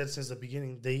like I said since the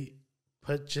beginning, they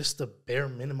put just the bare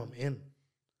minimum in.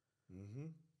 Mm-hmm.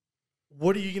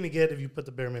 What are you going to get if you put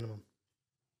the bare minimum?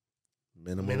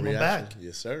 Minimum back.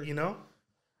 Yes, sir. You know?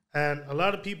 And a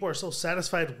lot of people are so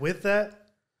satisfied with that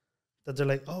they're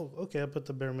like, oh, okay, I put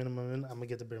the bare minimum in. I'm going to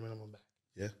get the bare minimum back.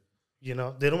 Yeah. You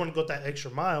know? They don't want to go that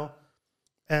extra mile.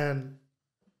 And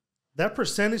that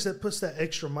percentage that puts that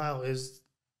extra mile is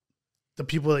the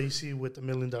people that you see with the $1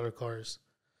 million cars.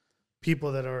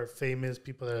 People that are famous,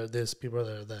 people that are this, people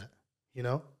that are that. You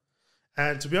know?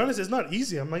 And to be honest, it's not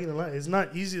easy. I'm not going to lie. It's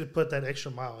not easy to put that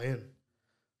extra mile in.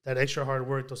 That extra hard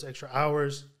work, those extra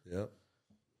hours. Yep.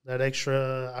 That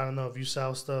extra, I don't know, if you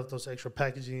sell stuff, those extra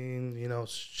packaging, you know,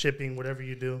 shipping, whatever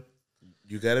you do.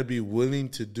 You got to be willing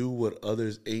to do what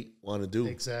others ain't want to do.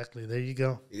 Exactly. There you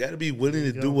go. You got to be willing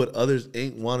to do what others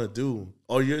ain't want to do.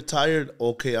 Oh, you're tired?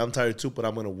 Okay, I'm tired too, but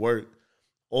I'm going to work.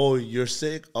 Oh, you're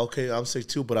sick? Okay, I'm sick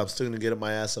too, but I'm still going to get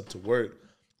my ass up to work.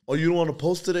 Oh, you don't want to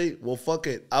post today? Well, fuck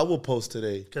it. I will post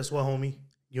today. Guess what, homie?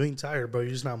 You ain't tired, bro.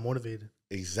 You're just not motivated.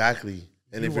 Exactly.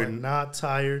 And if you're not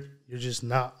tired, you're just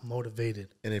not motivated.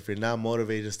 And if you're not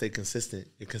motivated, stay consistent.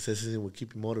 Your consistency will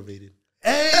keep you motivated.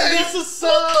 Hey, that's a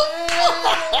song.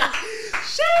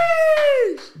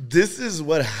 This is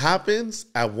what happens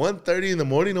at 1:30 in the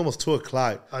morning, almost 2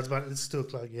 o'clock. It's 2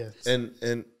 o'clock, yeah.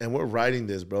 And we're writing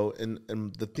this, bro. And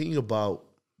the thing about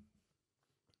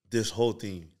this whole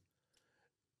thing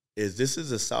is this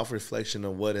is a self-reflection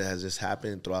of what has just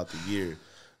happened throughout the year.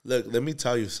 Look, let me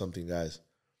tell you something, guys.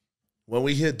 When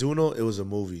we hit Duno, it was a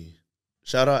movie.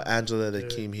 Shout out Angela that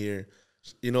came here.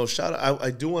 You know, shout out. I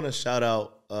do want to shout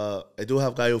out. I do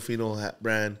have Gallo Fino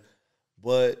brand,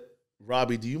 but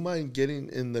Robbie, do you mind getting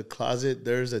in the closet?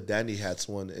 There's a Dandy Hats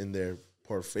one in there,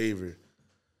 por favor.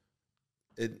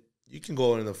 You can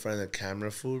go in the front of the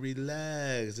camera, fool.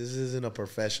 Relax. This isn't a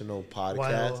professional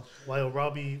podcast. While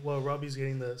Robbie's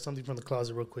getting something from the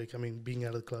closet real quick. I mean, being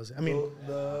out of the closet. I mean,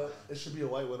 it should be a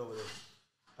white one over there.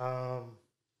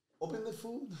 Open the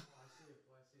food.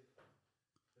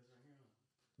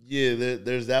 Yeah,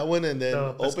 there's that one, and then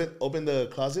open the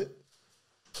closet.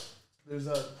 There's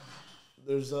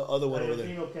the other one over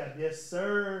there. Cap. Yes,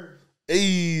 sir.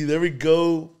 Hey, there we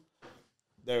go.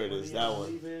 There it is. That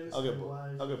one. I'll get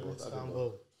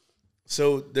both.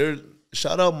 So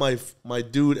shout out my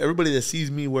dude. Everybody that sees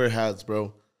me wear hats,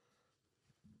 bro.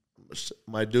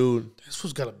 My dude. This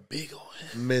one's got a big old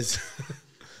head.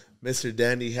 Mr.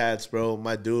 Dandy Hats, bro.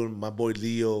 My dude, my boy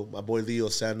Leo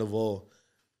Sandoval.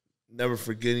 Never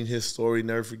forgetting his story,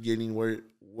 never forgetting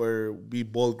where we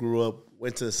both grew up,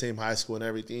 went to the same high school and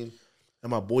everything. And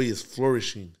my boy is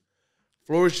flourishing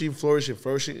in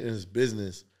his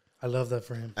business. I love that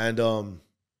for him. And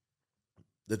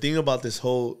the thing about this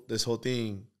whole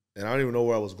thing, and I don't even know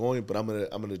where I was going, but I'm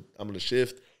gonna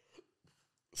shift.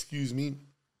 Excuse me.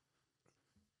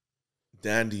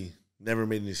 Dandy never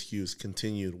made an excuse.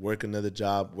 Continued, worked another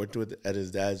job, worked at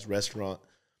his dad's restaurant,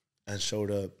 and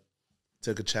showed up.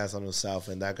 Took a chance on himself,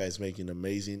 and that guy's making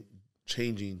amazing,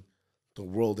 changing the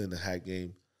world in the hat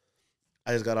game.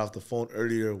 I just got off the phone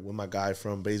earlier with my guy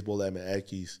from Baseball at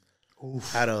Ekis.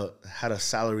 Had a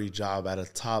salary job at a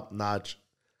top-notch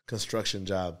construction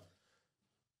job.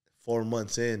 4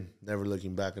 months in, never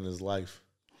looking back in his life.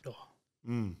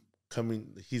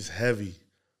 He's heavy.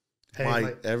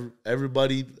 Hey,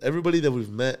 everybody that we've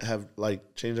met have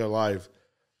like changed our life.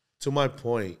 To my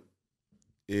point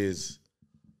is,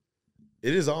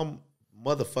 it is all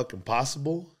motherfucking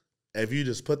possible if you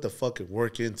just put the fucking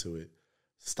work into it.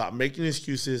 Stop making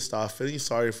excuses. Stop feeling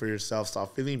sorry for yourself.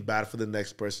 Stop feeling bad for the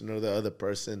next person or the other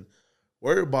person.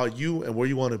 Worry about you and where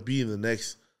you want to be in the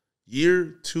next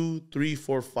year, 2, 3,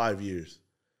 4, 5 years.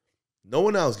 No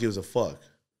one else gives a fuck.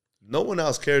 No one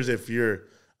else cares if you're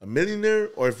a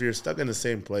millionaire or if you're stuck in the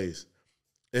same place.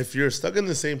 If you're stuck in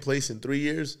the same place in 3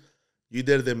 years, you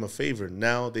did them a favor.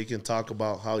 Now they can talk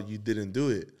about how you didn't do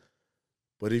it.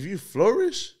 But if you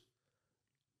flourish,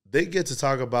 they get to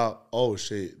talk about, oh,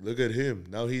 shit, look at him.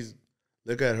 Now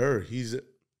look at her.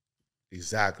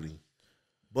 Exactly.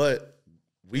 But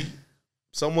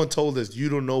someone told us, you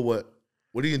don't know what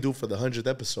are you going to do for the 100th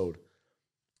episode?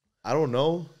 I don't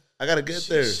know. I got to get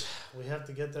there. We have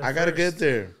to get there I got to get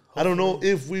there. Hopefully. I don't know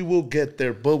if we will get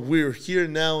there, but we're here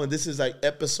now, and this is like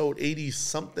episode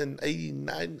 80-something,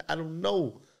 89. I don't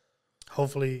know.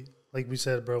 Hopefully, like we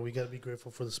said, bro, we got to be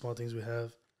grateful for the small things we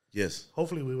have. Yes.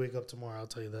 Hopefully we wake up tomorrow, I'll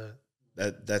tell you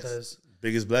that. That's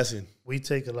biggest blessing. We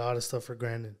take a lot of stuff for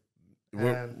granted.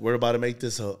 We're about to make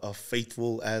this a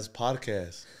faithful as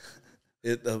podcast.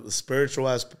 A spiritual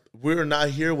as. We're not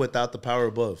here without the power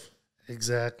above.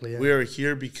 Exactly. Yeah. We are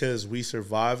here because we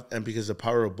survived and because the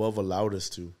power above allowed us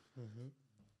to. Mm-hmm.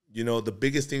 You know, the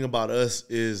biggest thing about us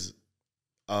is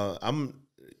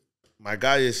my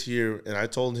guy is here, and I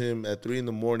told him at 3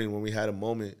 a.m. when we had a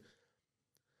moment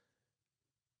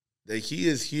that he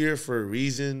is here for a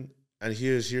reason, and he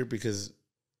is here because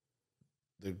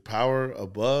the power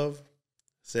above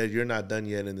said you're not done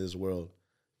yet in this world.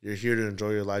 You're here to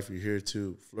enjoy your life. You're here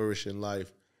to flourish in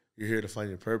life. You're here to find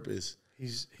your purpose.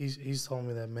 He's told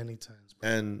me that many times, bro.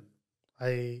 And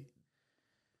I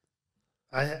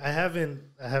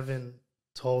haven't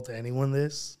told anyone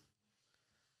this,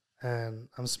 and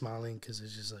I'm smiling because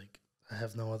it's just like I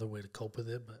have no other way to cope with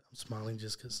it. But I'm smiling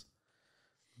just because.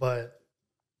 But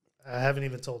I haven't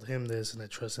even told him this, and I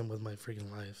trust him with my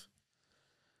freaking life.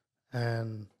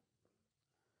 And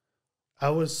I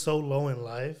was so low in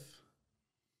life,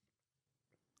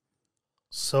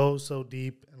 so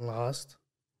deep and lost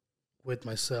with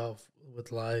myself,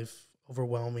 with life,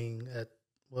 overwhelming at,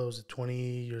 what was it, 20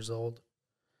 years old.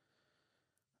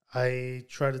 I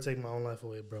tried to take my own life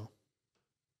away, bro.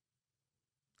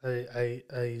 I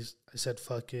said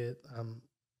fuck it.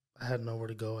 I had nowhere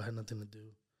to go. I had nothing to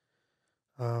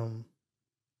do. Um,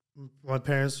 my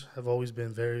parents have always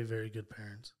been very, very good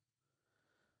parents,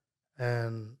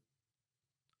 and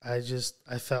I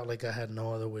felt like I had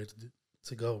no other way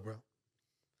to go, bro.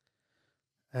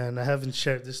 And I haven't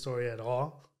shared this story at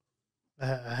all.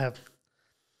 I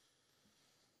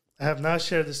have not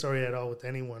shared this story at all with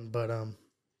anyone, but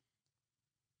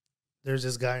there's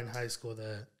this guy in high school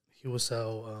that he would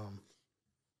sell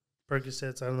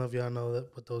Percocets. I don't know if y'all know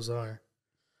what those are.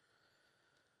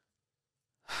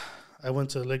 I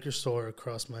went to a liquor store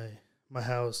across my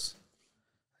house.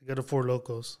 I got a Four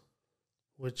Locos,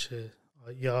 which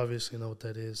you obviously know what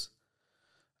that is.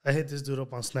 I hit this dude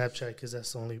up on Snapchat because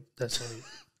that's the only.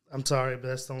 I'm sorry, but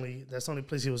that's the only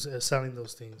place he was selling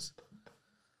those things.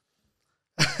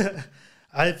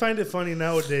 I find it funny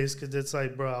nowadays because it's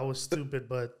like, bro, I was stupid,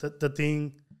 but the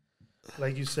thing,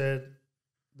 like you said,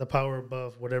 the power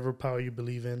above, whatever power you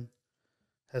believe in,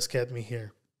 has kept me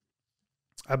here.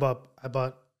 I bought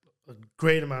a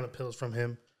great amount of pills from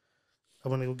him. I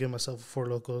went to go get myself Four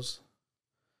Locos.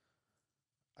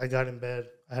 I got in bed.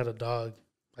 I had a dog.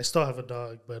 I still have a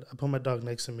dog, but I put my dog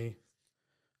next to me.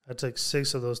 I took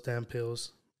 6 of those damn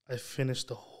pills. I finished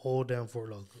the whole damn Four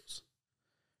Locos.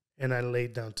 And I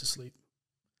laid down to sleep,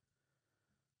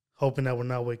 hoping I would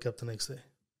not wake up the next day.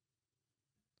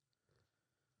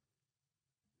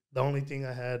 The only thing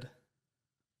I had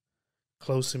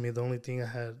close to me, the only thing I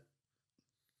had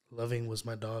loving was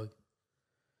my dog.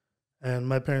 And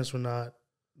my parents did not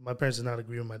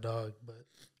agree with my dog, but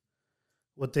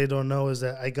what they don't know is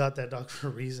that I got that dog for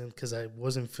a reason, because I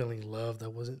wasn't feeling loved. I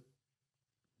wasn't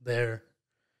there,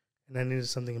 and I needed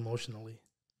something emotionally.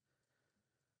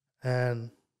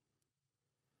 And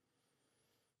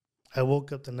I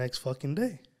woke up the next fucking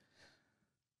day.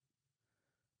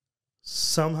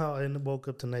 Somehow I woke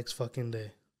up the next fucking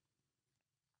day.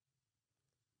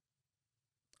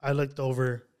 I looked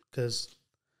over because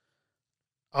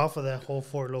off of that whole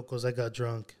Four Locos, I got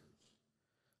drunk.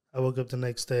 I woke up the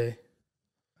next day.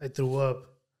 I threw up.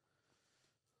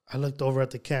 I looked over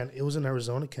at the can. It was an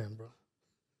Arizona can, bro.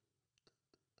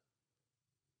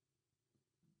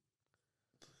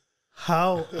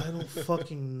 How? I don't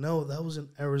fucking know. That was an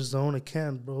Arizona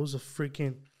can, bro. It was a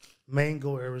freaking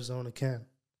mango Arizona can.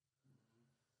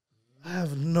 I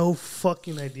have no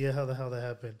fucking idea how the hell that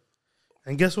happened.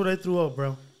 And guess what I threw up,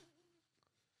 bro?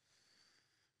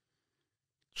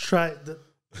 Try the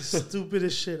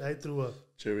stupidest shit I threw up.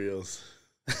 Cheerios.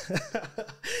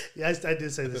 Yeah, I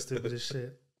did say the stupidest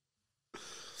shit.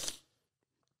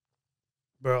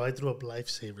 Bro, I threw up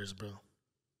Lifesavers, bro.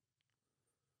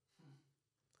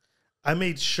 I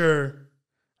made sure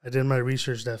I did my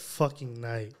research that fucking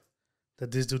night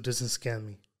that this dude doesn't scam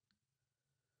me.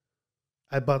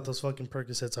 I bought those fucking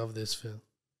Percocets off this film.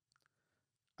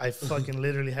 I fucking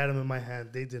literally had them in my hand.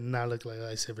 They did not look like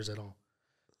Lifesavers at all.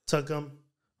 Took them,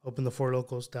 opened the Four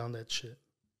Locos, down that shit.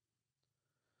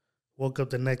 Woke up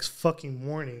the next fucking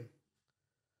morning.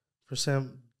 For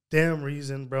some damn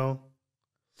reason, bro.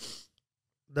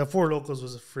 The Four Locos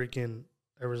was a freaking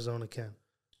Arizona can.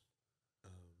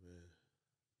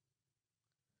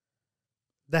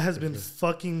 That has been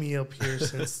fucking me up here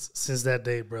since that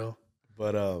day, bro.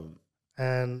 But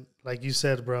and like you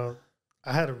said, bro,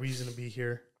 I had a reason to be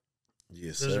here.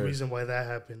 Yes, There's sir. a reason why that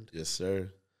happened. Yes,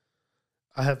 sir.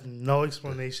 I have no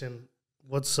explanation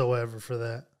whatsoever for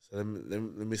that. So let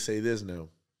me say this now.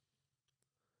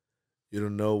 You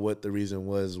don't know what the reason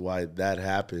was why that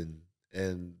happened,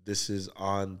 and this is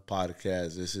on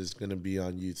podcast. This is gonna be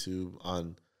on YouTube,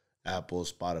 on Apple,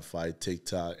 Spotify,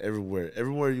 TikTok, everywhere.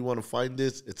 Everywhere you want to find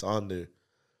this, it's on there.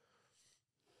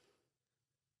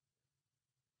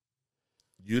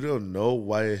 You don't know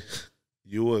why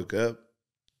you woke up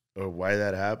or why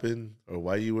that happened or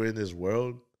why you were in this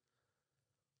world.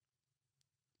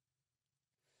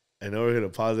 I know we're going to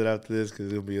pause it after this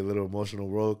because it'll be a little emotional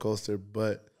roller coaster,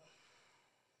 but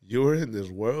you were in this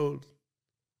world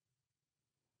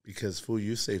because, fool,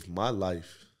 you saved my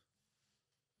life.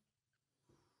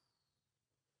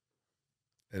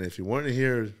 And if you weren't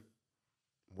here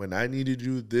when I needed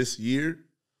you this year,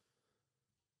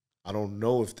 I don't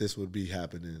know if this would be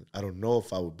happening. I don't know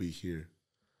if I would be here.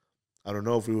 I don't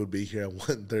know if we would be here at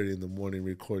 1:30 in the morning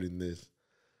recording this.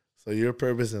 So your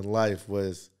purpose in life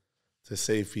was to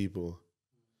save people.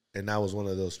 And I was one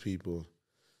of those people.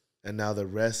 And now the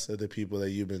rest of the people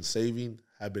that you've been saving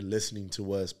have been listening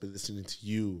to us, been listening to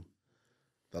you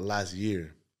the last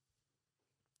year.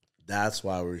 That's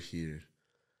why we're here.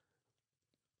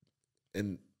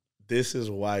 And this is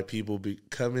why people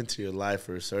come into your life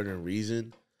for a certain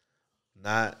reason.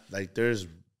 Not like there's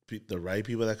the right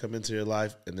people that come into your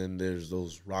life, and then there's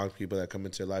those wrong people that come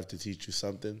into your life to teach you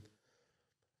something.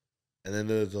 And then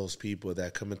there's those people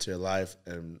that come into your life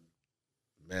and,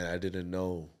 man, I didn't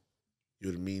know you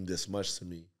would mean this much to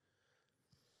me.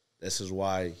 This is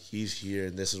why he's here,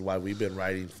 and this is why we've been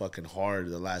writing fucking hard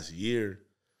the last year.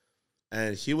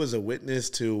 And he was a witness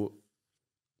to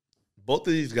both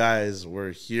of these guys were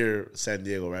here, San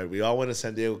Diego, right? We all went to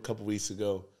San Diego a couple weeks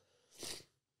ago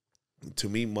to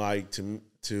meet Mike, to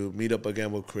meet up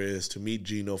again with Chris, to meet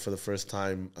Gino for the first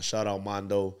time. A shout out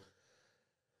Mondo.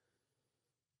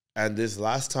 And this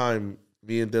last time,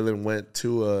 me and Dylan went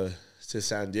to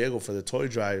San Diego for the toy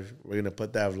drive. We're gonna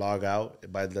put that vlog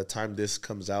out. By the time this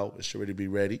comes out, it should already be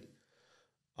ready.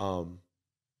 I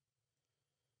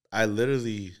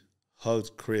literally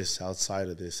hugged Chris outside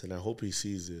of this, and I hope he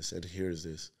sees this and hears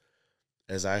this.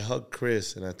 As I hugged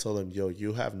Chris and I told him, yo,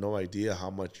 you have no idea how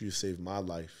much you saved my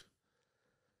life.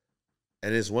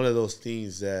 And it's one of those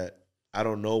things that I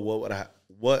don't know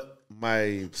what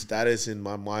my status in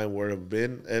my mind would have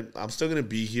been. And I'm still going to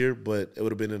be here, but it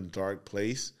would have been in a dark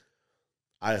place.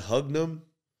 I hugged him,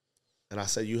 and I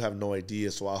said, you have no idea.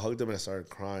 So I hugged him, and I started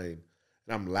crying.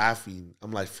 And I'm laughing.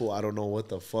 I'm like, fool, I don't know what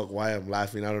the fuck, why I'm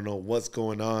laughing. I don't know what's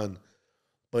going on.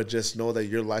 But just know that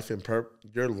your life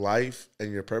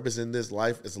and your purpose in this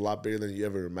life is a lot bigger than you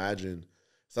ever imagined.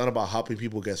 It's not about helping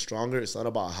people get stronger. It's not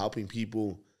about helping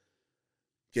people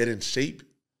get in shape.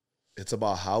 It's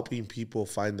about helping people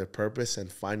find their purpose and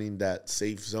finding that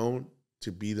safe zone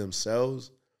to be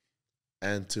themselves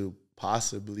and to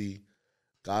possibly,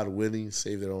 God willing,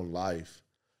 save their own life.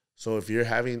 So if you're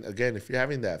having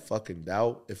that fucking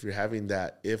doubt, if you're having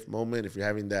that if moment, if you're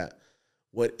having that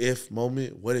what if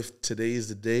moment, what if today is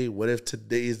the day? What if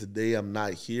today is the day I'm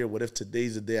not here? What if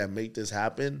today's the day I make this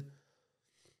happen?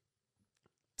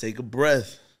 Take a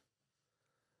breath.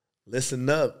 Listen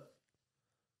up.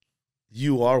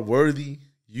 You are worthy.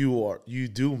 You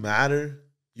do matter.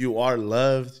 You are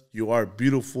loved. You are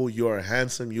beautiful. You are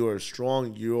handsome. You are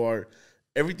strong. You are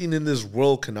everything in this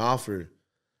world can offer.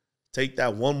 Take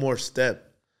that one more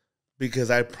step,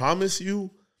 because I promise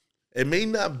you, it may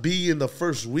not be in the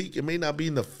first week. It may not be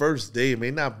in the first day. It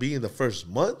may not be in the first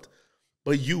month,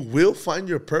 but you will find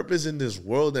your purpose in this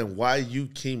world and why you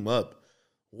came up,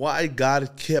 why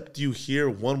God kept you here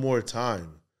one more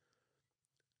time.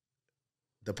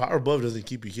 The power above doesn't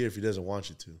keep you here if he doesn't want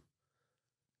you to.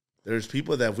 There's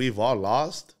people that we've all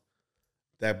lost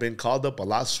that have been called up a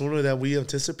lot sooner than we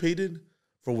anticipated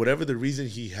for whatever the reason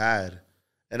he had.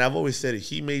 And I've always said it,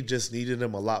 he may just needed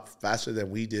him a lot faster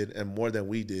than we did and more than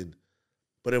we did.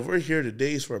 But if we're here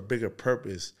today, it's for a bigger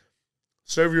purpose.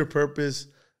 Serve your purpose,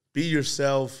 be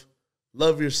yourself,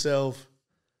 love yourself,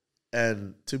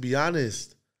 and to be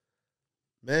honest,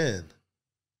 man,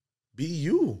 be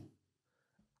you.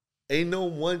 Ain't no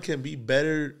one can be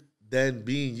better than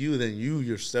being you than you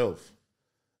yourself.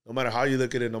 No matter how you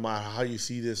look at it, no matter how you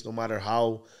see this, no matter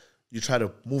how you try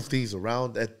to move things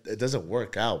around, it doesn't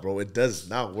work out, bro. It does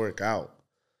not work out.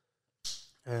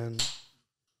 And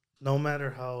no matter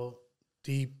how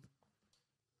deep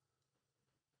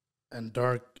and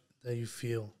dark that you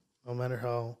feel, no matter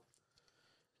how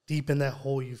deep in that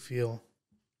hole you feel,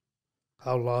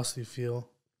 how lost you feel,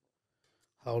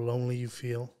 how lonely you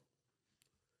feel,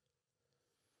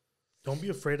 don't be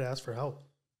afraid to ask for help.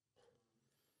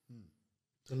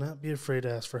 Do not be afraid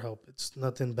to ask for help. It's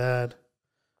nothing bad.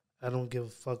 I don't give a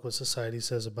fuck what society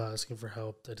says about asking for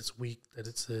help, that it's weak, that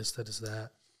it's this, that it's that.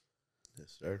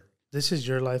 Yes, sir. This is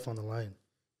your life on the line.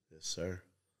 Yes, sir.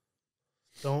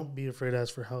 Don't be afraid to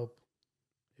ask for help.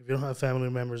 If you don't have family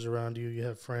members around you, you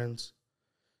have friends.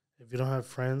 If you don't have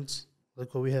friends,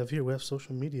 look what we have here. We have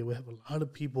social media. We have a lot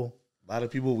of people. A lot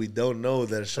of people we don't know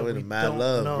that are showing the mad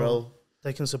love, bro.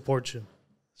 They can support you.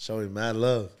 Showing mad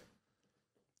love.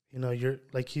 You know, you're,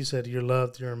 like he said, you're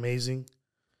loved. You're amazing.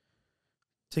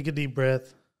 Take a deep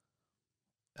breath.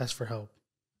 Ask for help.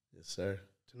 Yes, sir.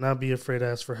 Do not be afraid to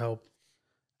ask for help.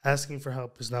 Asking for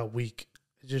help is not weak.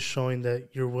 It's just showing that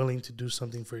you're willing to do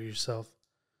something for yourself.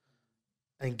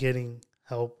 And getting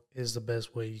help is the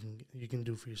best way you can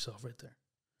do for yourself right there.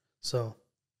 So.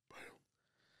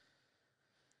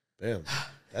 Bam.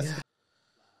 That's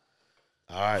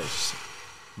all right.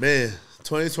 Man,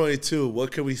 2022,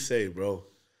 what can we say, bro?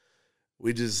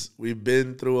 We've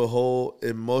been through a whole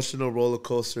emotional roller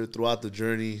coaster throughout the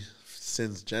journey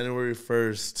since January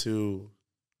 1st to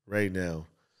right now.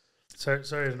 Sorry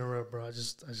to interrupt, bro. I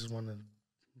just want to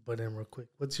butt in real quick.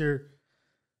 What's your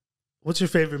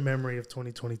favorite memory of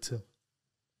 2022?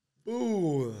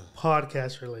 Ooh,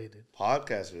 Podcast related.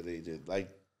 podcast related. Like,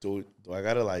 do I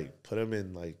gotta like put them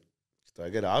in like? Do I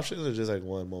get options or just like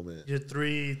one moment? Your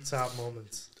 3 top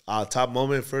moments. Top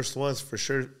moment, first ones for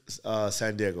sure.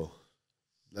 San Diego,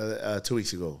 2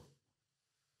 weeks ago.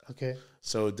 Okay.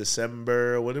 So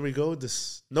December. When did we go?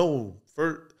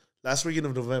 Last weekend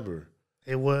of November.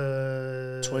 It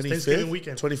was 25th? Thanksgiving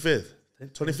weekend. 25th,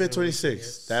 26th.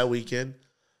 Yes. That weekend.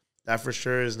 That for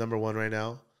sure is number one right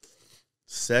now.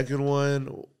 Second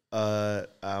one,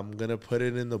 I'm gonna put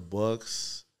it in the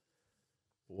books.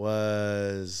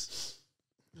 Was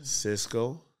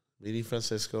Cisco, meeting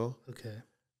Francisco. Okay.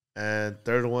 And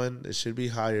third one, it should be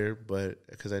higher, but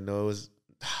because I know it was,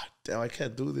 damn, I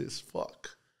can't do this.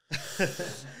 Fuck.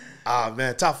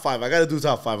 Man, top 5. I gotta do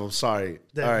top 5. I'm sorry.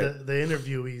 All right. The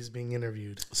interviewee's being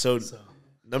interviewed. So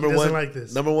number he doesn't one, like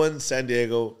this. Number 1, San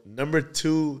Diego. Number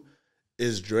 2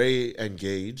 is Dre and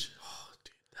Gage. Oh,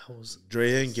 dude, that was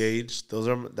Dre and Gage.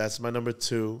 That's my number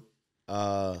 2.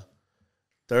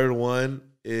 Third one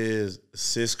is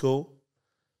Cisco.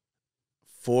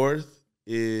 Fourth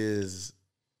is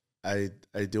I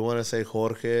do want to say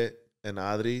Jorge and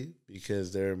Adri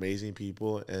because they're amazing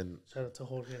people and shout out to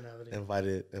Jorge and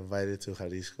Adri. Invited to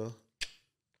Jalisco.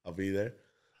 I'll be there.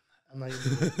 I'm not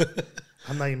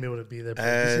gonna be able to be there.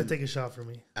 But you should take a shot for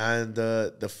me. And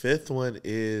the fifth one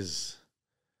is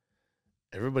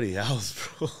everybody else,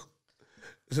 bro.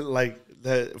 Like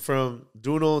that from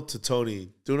Duno to Tony.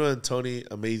 Duno and Tony,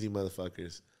 amazing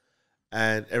motherfuckers.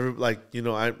 And I'm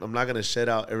not gonna shed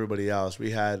out everybody else.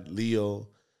 We had Leo,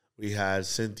 we had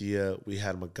Cynthia, we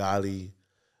had Magali,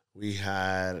 we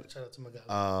had shout out to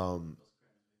Magali.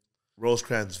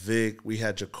 Rosecrans Vic, we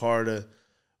had Jakarta,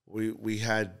 we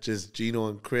had just Gino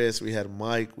and Chris, we had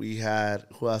Mike, we had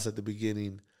who else at the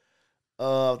beginning?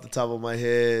 Off the top of my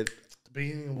head.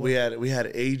 We had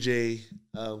AJ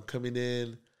coming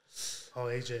in. Oh,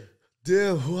 AJ.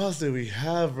 Damn, who else did we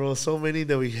have, bro? So many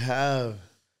that we have.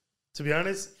 To be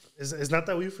honest, it's not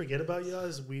that we forget about y'all.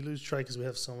 It's we lose track because we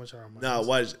have so much on our minds. Nah,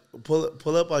 watch.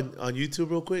 Pull up on YouTube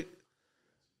real quick.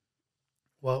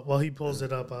 Well, while he pulls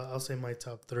it up, I'll say my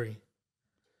top 3.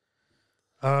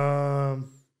 The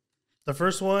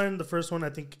first one, I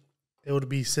think it would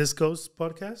be Cisco's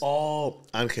podcast. Oh,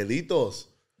 Angelitos.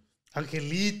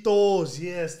 Angelitos,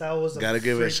 yes, that was Gotta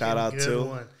give it a shout out too.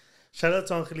 One. Shout out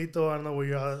to Angelito. I don't know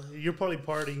where you're probably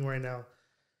partying right now.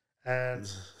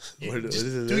 And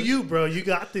do you, bro? You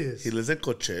got this. He lives in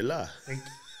Coachella.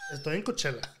 Estoy en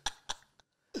Coachella.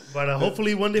 But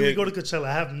hopefully one day we go to Coachella.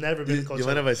 I have never been to Coachella. You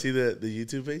mind if I see the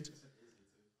YouTube page?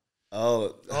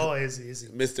 Oh, Izzy.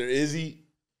 Mr. Izzy.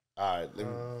 All right.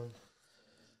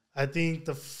 I think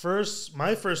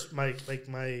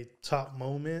my top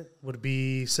moment would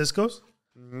be Cisco's.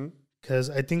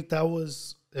 Because I think that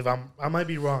was, I might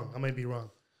be wrong.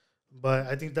 But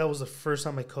I think that was the first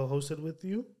time I co-hosted with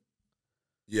you.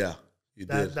 Yeah, you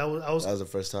did. That was the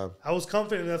first time. I was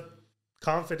confident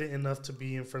enough to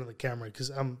be in front of the camera because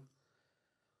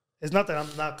it's not that I'm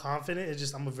not confident. It's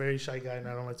just I'm a very shy guy and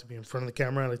I don't like to be in front of the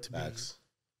camera. I like to be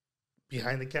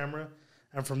behind the camera.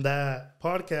 And from that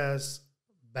podcast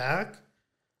back,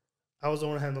 I was the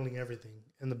one handling everything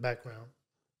in the background.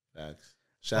 Facts.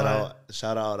 Shout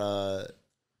out.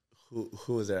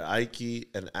 Who was there? Ike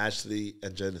and Ashley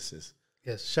and Genesis.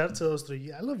 Yes, shout out to those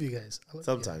 3. I love you guys.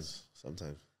 Sometimes.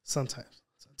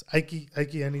 Ike,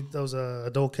 I need those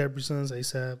adult Capri Suns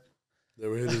ASAP.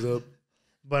 Never hit us up.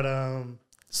 But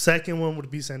second one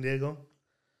would be San Diego.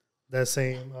 That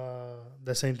same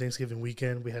Thanksgiving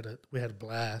weekend, we had a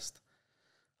blast.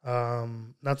 Not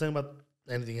talking about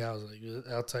anything else, like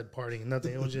outside partying,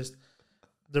 nothing. It was just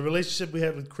the relationship we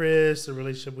had with Chris, the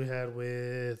relationship we had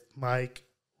with Mike,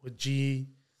 with G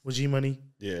Money.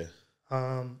 Yeah.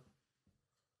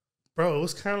 Bro, it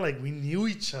was kind of like we knew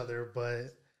each other,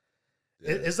 but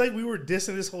it's like we were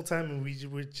dissing this whole time and we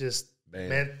were just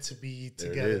meant to be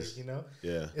together, you know?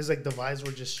 Yeah. It's like the vibes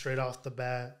were just straight off the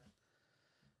bat.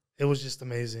 It was just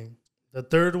amazing. The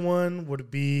third one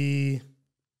would be,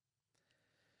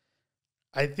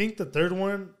 I think the third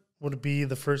one would be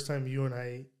the first time you and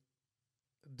I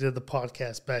did the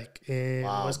podcast back in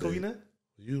West Covina.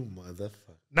 You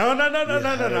motherfucker. No. I'm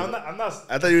not.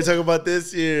 I thought you were talking about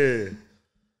this year.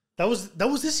 That was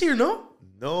this year, no?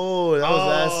 No, that was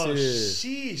last year.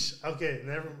 Sheesh. Okay,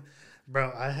 never.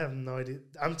 Bro, I have no idea.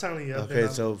 I'm telling you. Okay,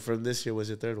 so from this year, what's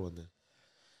your third one then?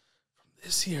 From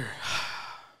this year.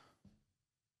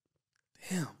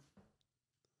 Damn.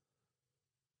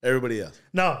 Everybody else.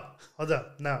 No, hold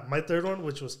up. No, my third one,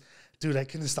 which was Dude, I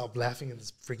couldn't stop laughing in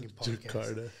this freaking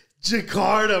podcast.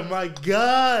 Jakarta, my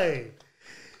guy.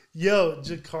 Yo,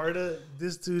 Jakarta,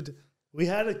 this dude, we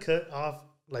had to cut off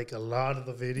like a lot of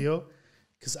the video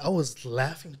because I was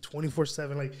laughing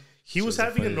 24/7. Like he was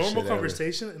having a normal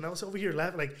conversation and I was over here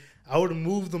laughing. Like I would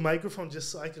move the microphone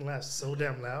just so I can laugh so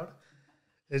damn loud.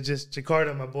 It's just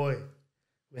Jakarta, my boy.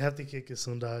 We have to kick it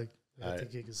soon, dog. We have to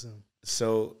kick it soon.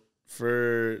 So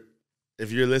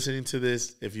if you're listening to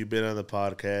this, if you've been on the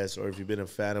podcast or if you've been a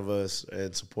fan of us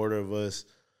and supporter of us,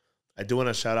 I do want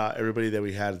to shout out everybody that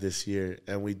we had this year.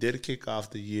 And we did kick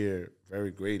off the year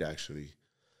very great, actually.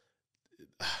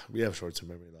 We have short-term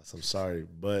memory loss. I'm sorry.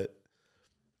 But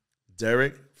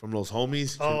Derek from Los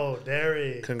Homies. Oh,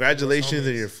 Derek. Congratulations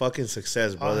on your fucking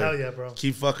success, brother. Oh, hell yeah, bro.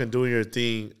 Keep fucking doing your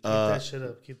thing. Keep that shit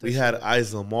up. We had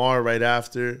Eyes Lamar right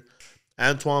after.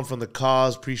 Antoine from The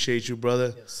Cause. Appreciate you,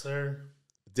 brother. Yes, sir.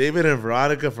 David and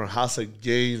Veronica from House of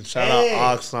Games. Shout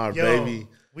out Oxnard, baby.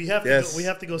 We have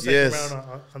to go second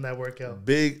round on that workout.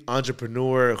 Big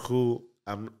entrepreneur who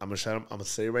I'm gonna shout him. I'm gonna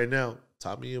say right now.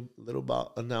 Taught me a little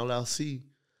about an LLC.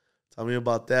 Tell me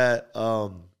about that.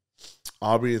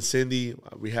 Aubrey and Cindy,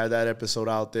 we had that episode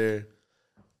out there,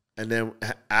 and then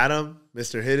Adam,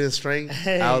 Mr. Hidden Strength,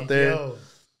 out there. Yo.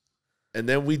 And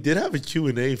then we did have a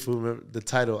Q&A for the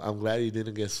title. I'm glad he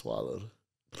didn't get swallowed.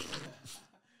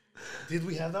 Did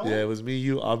we have that one? Yeah, it was me,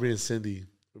 you, Aubrey, and Cindy.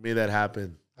 We made that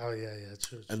happen. Oh, yeah,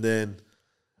 true. And then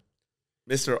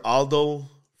Mr. Aldo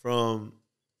from,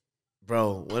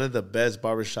 one of the best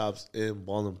barbershops in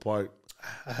Baldwin Park.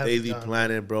 Daily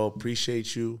Planet, bro.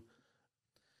 Appreciate you.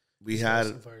 We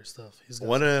had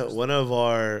one of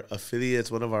our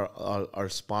affiliates, one of our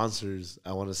sponsors,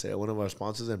 I want to say, one of our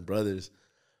sponsors and brothers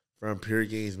from Pure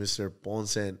Games, Mr.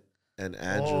 Ponce and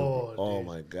Andrew. Oh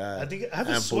my God. I have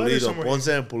a sweater somewhere. Ponce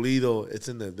and Pulido. It's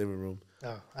in the living room.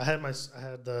 Oh, I had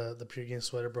the Pure Games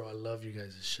sweater, bro. I love you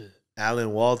guys' shit.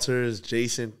 Alan Walters,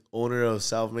 Jason, owner of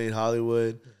Self-Made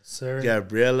Hollywood. Yes, sir.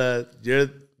 Gabriela,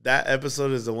 that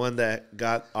episode is the one that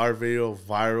got our video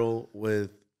viral with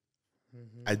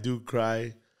I Do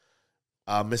Cry.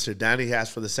 Mr. Danny Hass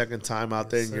for the second time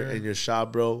out there in your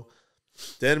shop, bro.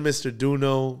 Then Mr.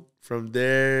 Duno. From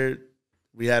there,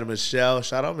 we had Michelle.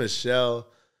 Shout out Michelle.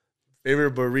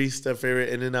 Favorite barista, favorite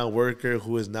In-N-Out worker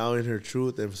who is now in her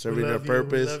truth and serving her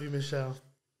purpose. We love you, Michelle.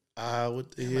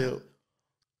 What the hell?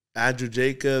 Andrew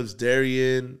Jacobs,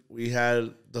 Darian. We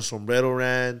had the Sombrero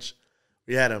Ranch.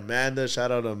 We had Amanda.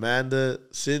 Shout out Amanda.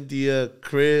 Cynthia,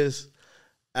 Chris,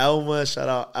 Alma. Shout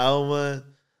out Alma.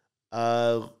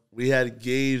 We had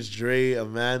Gage, Dre,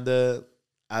 Amanda,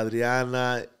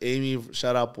 Adriana, Amy.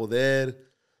 Shout out Poder.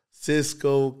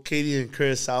 Cisco, Katie and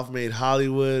Chris, Self-Made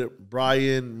Hollywood,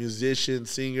 Brian, musician,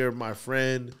 singer, my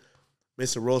friend,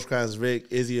 Mr. Rosecrans Vic,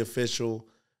 Izzy Official,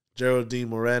 Geraldine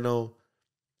Moreno,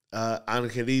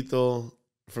 Angelito.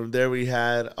 From there we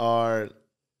had our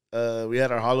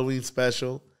Halloween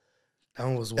special. That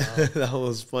one was wild. That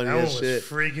was funny as shit.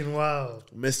 That one was freaking wild.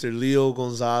 Mr. Leo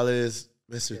Gonzalez,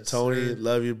 Mr. Tony, sir.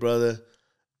 Love you, brother.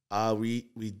 We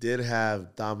did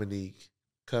have Dominique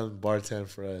come bartend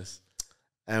for us.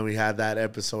 And we had that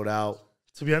episode out.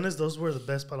 To be honest, those were the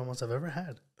best palomas I've ever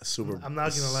had. I'm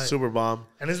not gonna lie. Super bomb.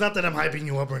 And it's not that I'm hyping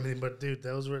you up or anything, but dude,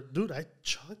 I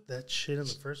chugged that shit in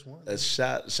the first one.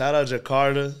 Shout out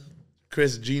Jakarta,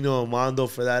 Chris, Gino, Amando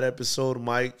for that episode,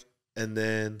 Mike, and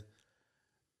then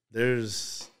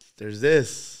there's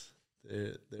this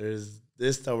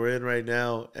that we're in right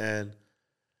now, and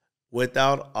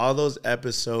without all those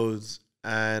episodes,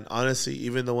 and honestly,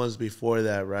 even the ones before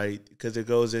that, right? Because it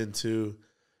goes into.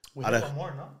 We have one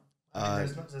more, no? I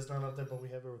mean, there's not out there, but we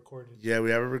have it recorded. Yeah,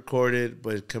 we have it recorded,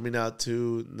 but coming out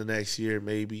to the next year,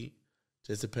 maybe.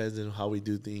 Just depends on how we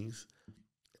do things.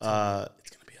 It's gonna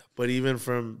be up. But even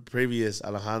from previous,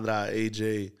 Alejandra,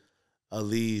 AJ,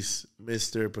 Elise,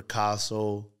 Mr.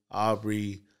 Picasso,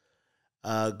 Aubrey,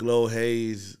 Glow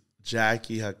Hayes,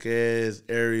 Jackie, Jaquez,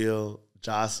 Ariel,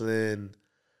 Jocelyn,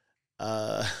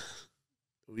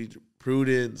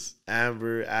 Prudence,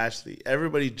 Amber, Ashley,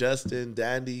 everybody, Justin,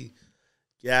 Dandy,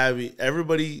 Gabby,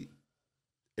 everybody.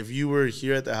 If you were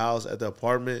here at the house, at the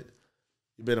apartment,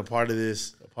 you've been a part of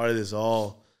this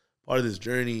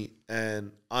journey.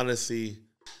 And honestly,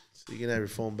 so you can have your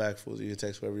phone back, fools. You can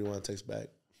text whoever you want to text back.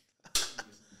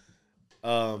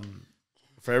 For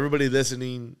everybody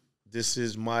listening, this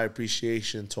is my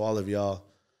appreciation to all of y'all,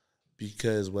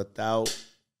 because without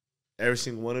every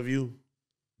single one of you,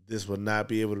 this would not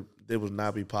be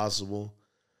possible.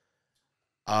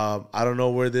 I don't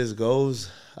know where this goes.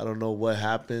 I don't know what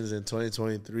happens in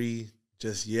 2023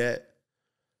 just yet.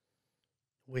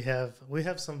 We have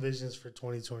some visions for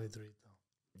 2023 though.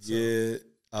 So. Yeah.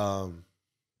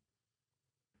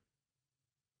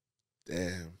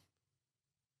 Damn.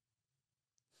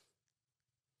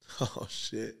 Oh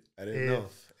shit! I didn't know.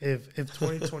 If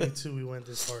 2022 we went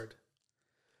this hard,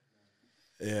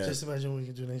 Yeah. just imagine what we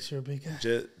can do next year, big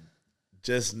guy.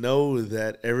 Just know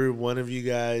that every one of you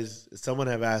guys. Someone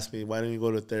have asked me, why don't you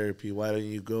go to therapy? Why don't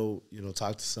you go,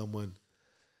 talk to someone?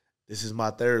 This is my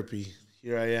therapy.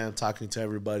 Here I am talking to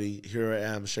everybody. Here I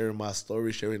am sharing my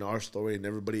story, sharing our story, and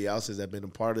everybody else's that been a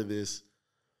part of this.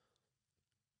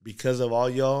 Because of all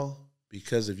y'all,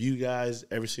 because of you guys,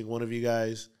 every single one of you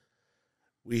guys,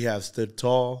 we have stood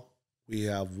tall. We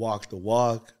have walked the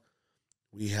walk.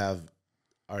 We have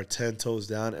our 10 toes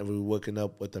down, and we're waking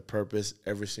up with a purpose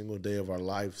every single day of our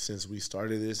life since we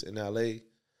started this in LA.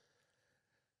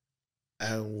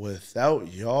 And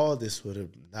without y'all, this would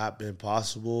have not been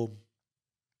possible.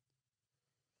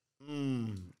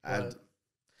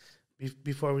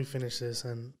 Before we finish this,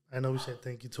 and I know we said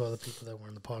thank you to all the people that were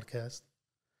on the podcast,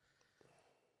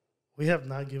 we have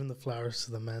not given the flowers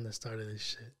to the man that started this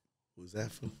shit. Who's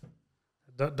that from?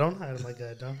 Don't hide, my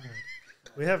guy. Don't hide.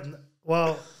 We have,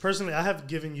 well, personally, I have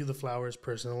given you the flowers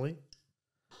personally.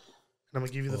 And I'm going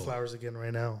to give you the flowers again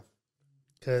right now.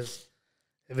 Because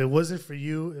if it wasn't for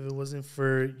you, if it wasn't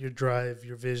for your drive,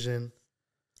 your vision,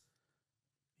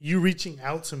 you reaching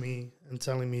out to me and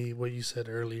telling me what you said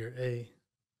earlier, hey,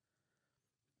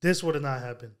 this would have not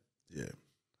happened. Yeah.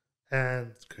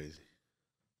 And it's crazy.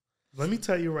 Let me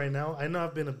tell you right now, I know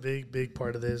I've been a big, big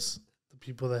part of this. The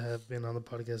people that have been on the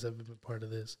podcast have been part of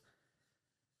this.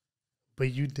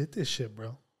 But you did this shit,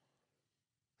 bro.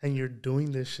 And you're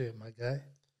doing this shit, my guy.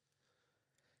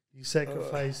 You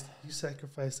sacrificed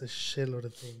a shitload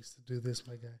of things to do this,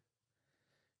 my guy.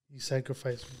 You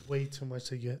sacrificed way too much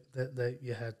that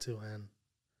you had to, and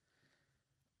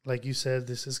like you said,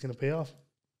 this is gonna pay off.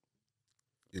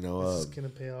 This is gonna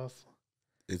pay off.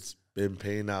 It's been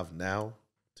paying off now,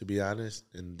 to be honest,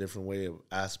 in a different way of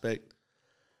aspect.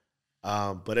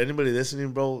 But anybody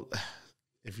listening, bro,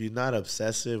 if you're not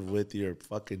obsessive with your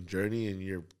fucking journey and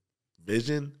your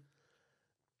vision,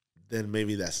 then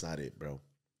maybe that's not it, bro.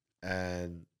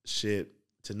 And shit,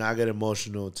 to not get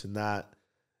emotional, to not,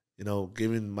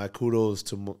 giving my kudos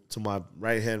to my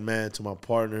right-hand man, to my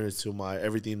partners, to my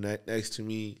everything next to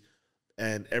me,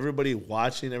 and everybody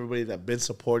watching, everybody that's been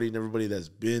supporting, everybody that's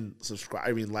been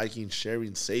subscribing, liking,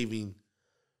 sharing, saving.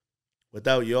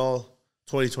 Without y'all,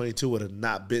 2022 would have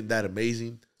not been that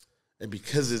amazing. And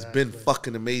because it's been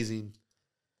fucking amazing.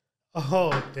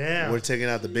 Oh, damn. We're taking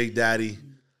out the Big Daddy.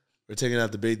 We're taking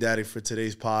out the Big Daddy for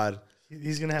today's pod.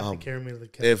 He's going to have to carry me to the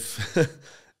couch.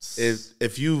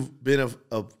 If you've been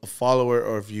a follower,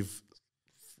 or if you've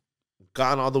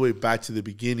gone all the way back to the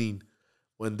beginning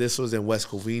when this was in West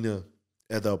Covina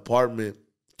at the apartment,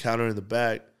 counter in the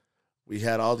back, we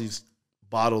had all these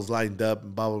bottles lined up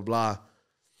and blah, blah, blah.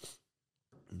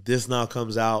 This now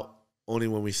comes out only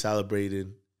when we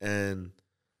celebrated. And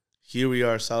here we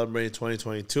are celebrating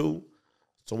 2022.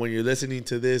 So when you're listening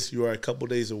to this, you are a couple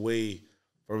days away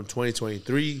from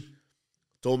 2023.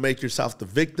 Don't make yourself the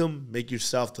victim. Make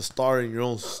yourself the star in your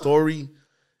own story.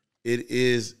 It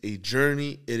is a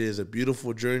journey. It is a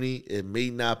beautiful journey. It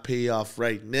may not pay off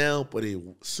right now, but it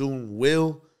soon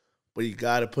will. But you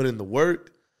got to put in the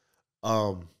work.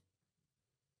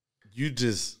 You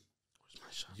just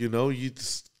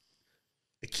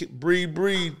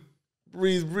breathe.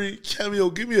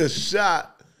 Cameo, give me a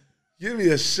shot.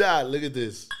 Look at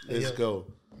this. Let's go.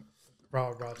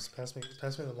 Rob, pass me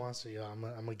the monster, yo.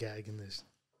 I'm a gag in this.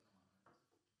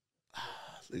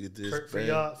 Look at this. For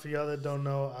y'all that don't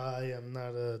know, I am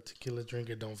not a tequila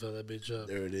drinker. Don't fill that bitch up.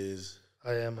 There it is.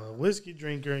 I am a whiskey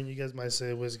drinker, and you guys might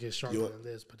say whiskey is stronger than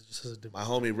this, but it just has a different. My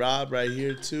homie Rob right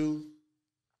here too.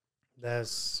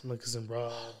 That's my cousin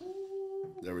Rob.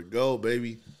 There we go,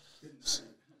 baby.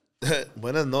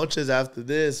 Buenas noches after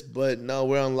this, but no,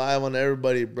 we're on live on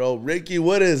everybody, bro. Ricky,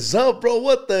 what is up, bro?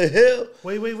 What the hell?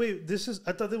 Wait.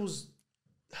 I thought it was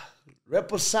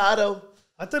Reposado.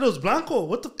 I thought it was Blanco.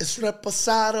 What the? It's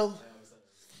Reposado.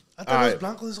 I thought it was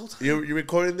Blanco this whole time. You're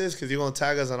recording this because you're going to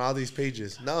tag us on all these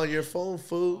pages. No, your phone,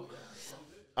 fool.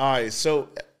 All right, so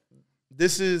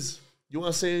this is, you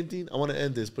want to say anything? I want to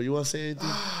end this, but you want to say anything?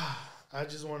 I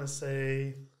just want to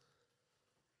say,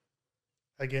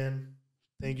 again,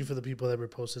 thank you for the people that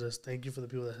reposted us. Thank you for the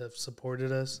people that have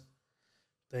supported us.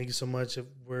 Thank you so much.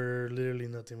 We're literally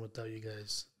nothing without you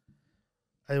guys.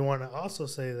 I want to also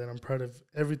say that I'm proud of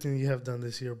everything you have done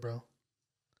this year, bro.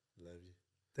 Love you.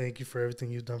 Thank you for everything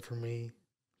you've done for me,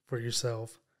 for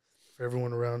yourself, for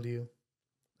everyone around you.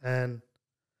 And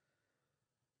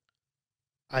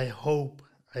I hope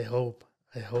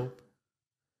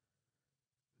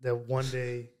that one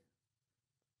day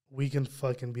we can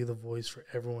fucking be the voice for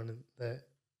everyone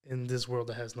in this world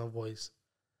that has no voice.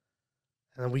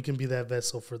 And we can be that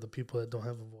vessel for the people that don't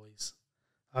have a voice.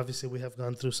 Obviously, we have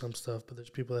gone through some stuff, but there's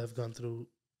people that have gone through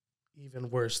even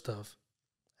worse stuff.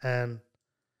 And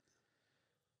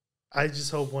I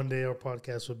just hope one day our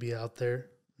podcast will be out there,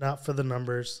 not for the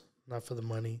numbers, not for the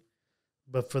money,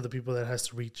 but for the people that has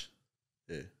to reach.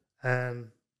 Yeah.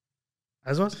 And I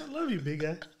just want to say I love you, big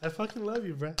guy. I fucking love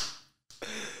you, bro.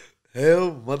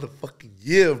 Hell motherfucking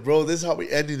yeah, bro. This is how we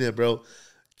ending it, bro.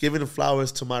 Giving the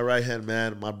flowers to my right-hand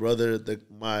man, my brother,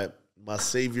 my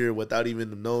savior without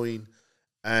even knowing,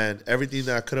 and everything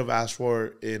that I could have asked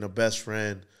for in a best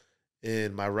friend,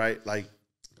 in my right, like,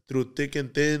 through thick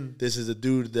and thin, this is a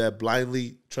dude that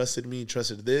blindly trusted me,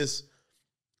 trusted this.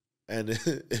 And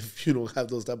if you don't have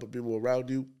those type of people around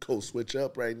you, go switch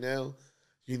up right now.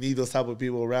 You need those type of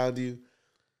people around you.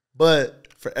 But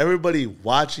for everybody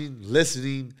watching,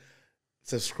 listening,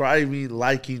 subscribing,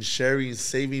 liking, sharing,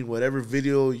 saving whatever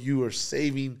video you are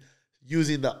saving,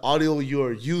 using the audio you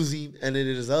are using, and it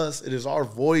is us, it is our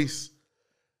voice.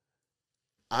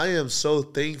 I am so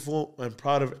thankful and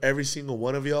proud of every single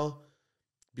one of y'all,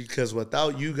 because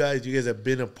without you guys have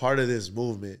been a part of this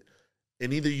movement.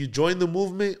 And either you join the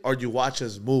movement or you watch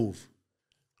us move.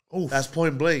 Oof. That's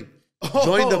point blank.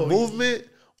 Join the movement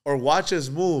or watch us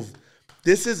move.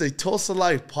 This is a Tulsa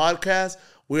Life podcast.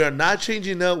 We are not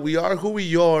changing up. We are who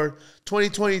we are.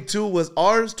 2022 was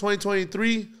ours.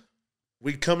 2023,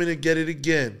 we coming to get it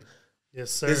again. Yes,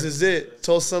 sir. This is it.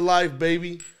 Tulsa Life,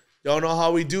 baby. Y'all know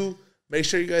how we do. Make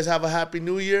sure you guys have a happy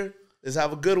new year. Let's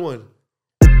have a good one.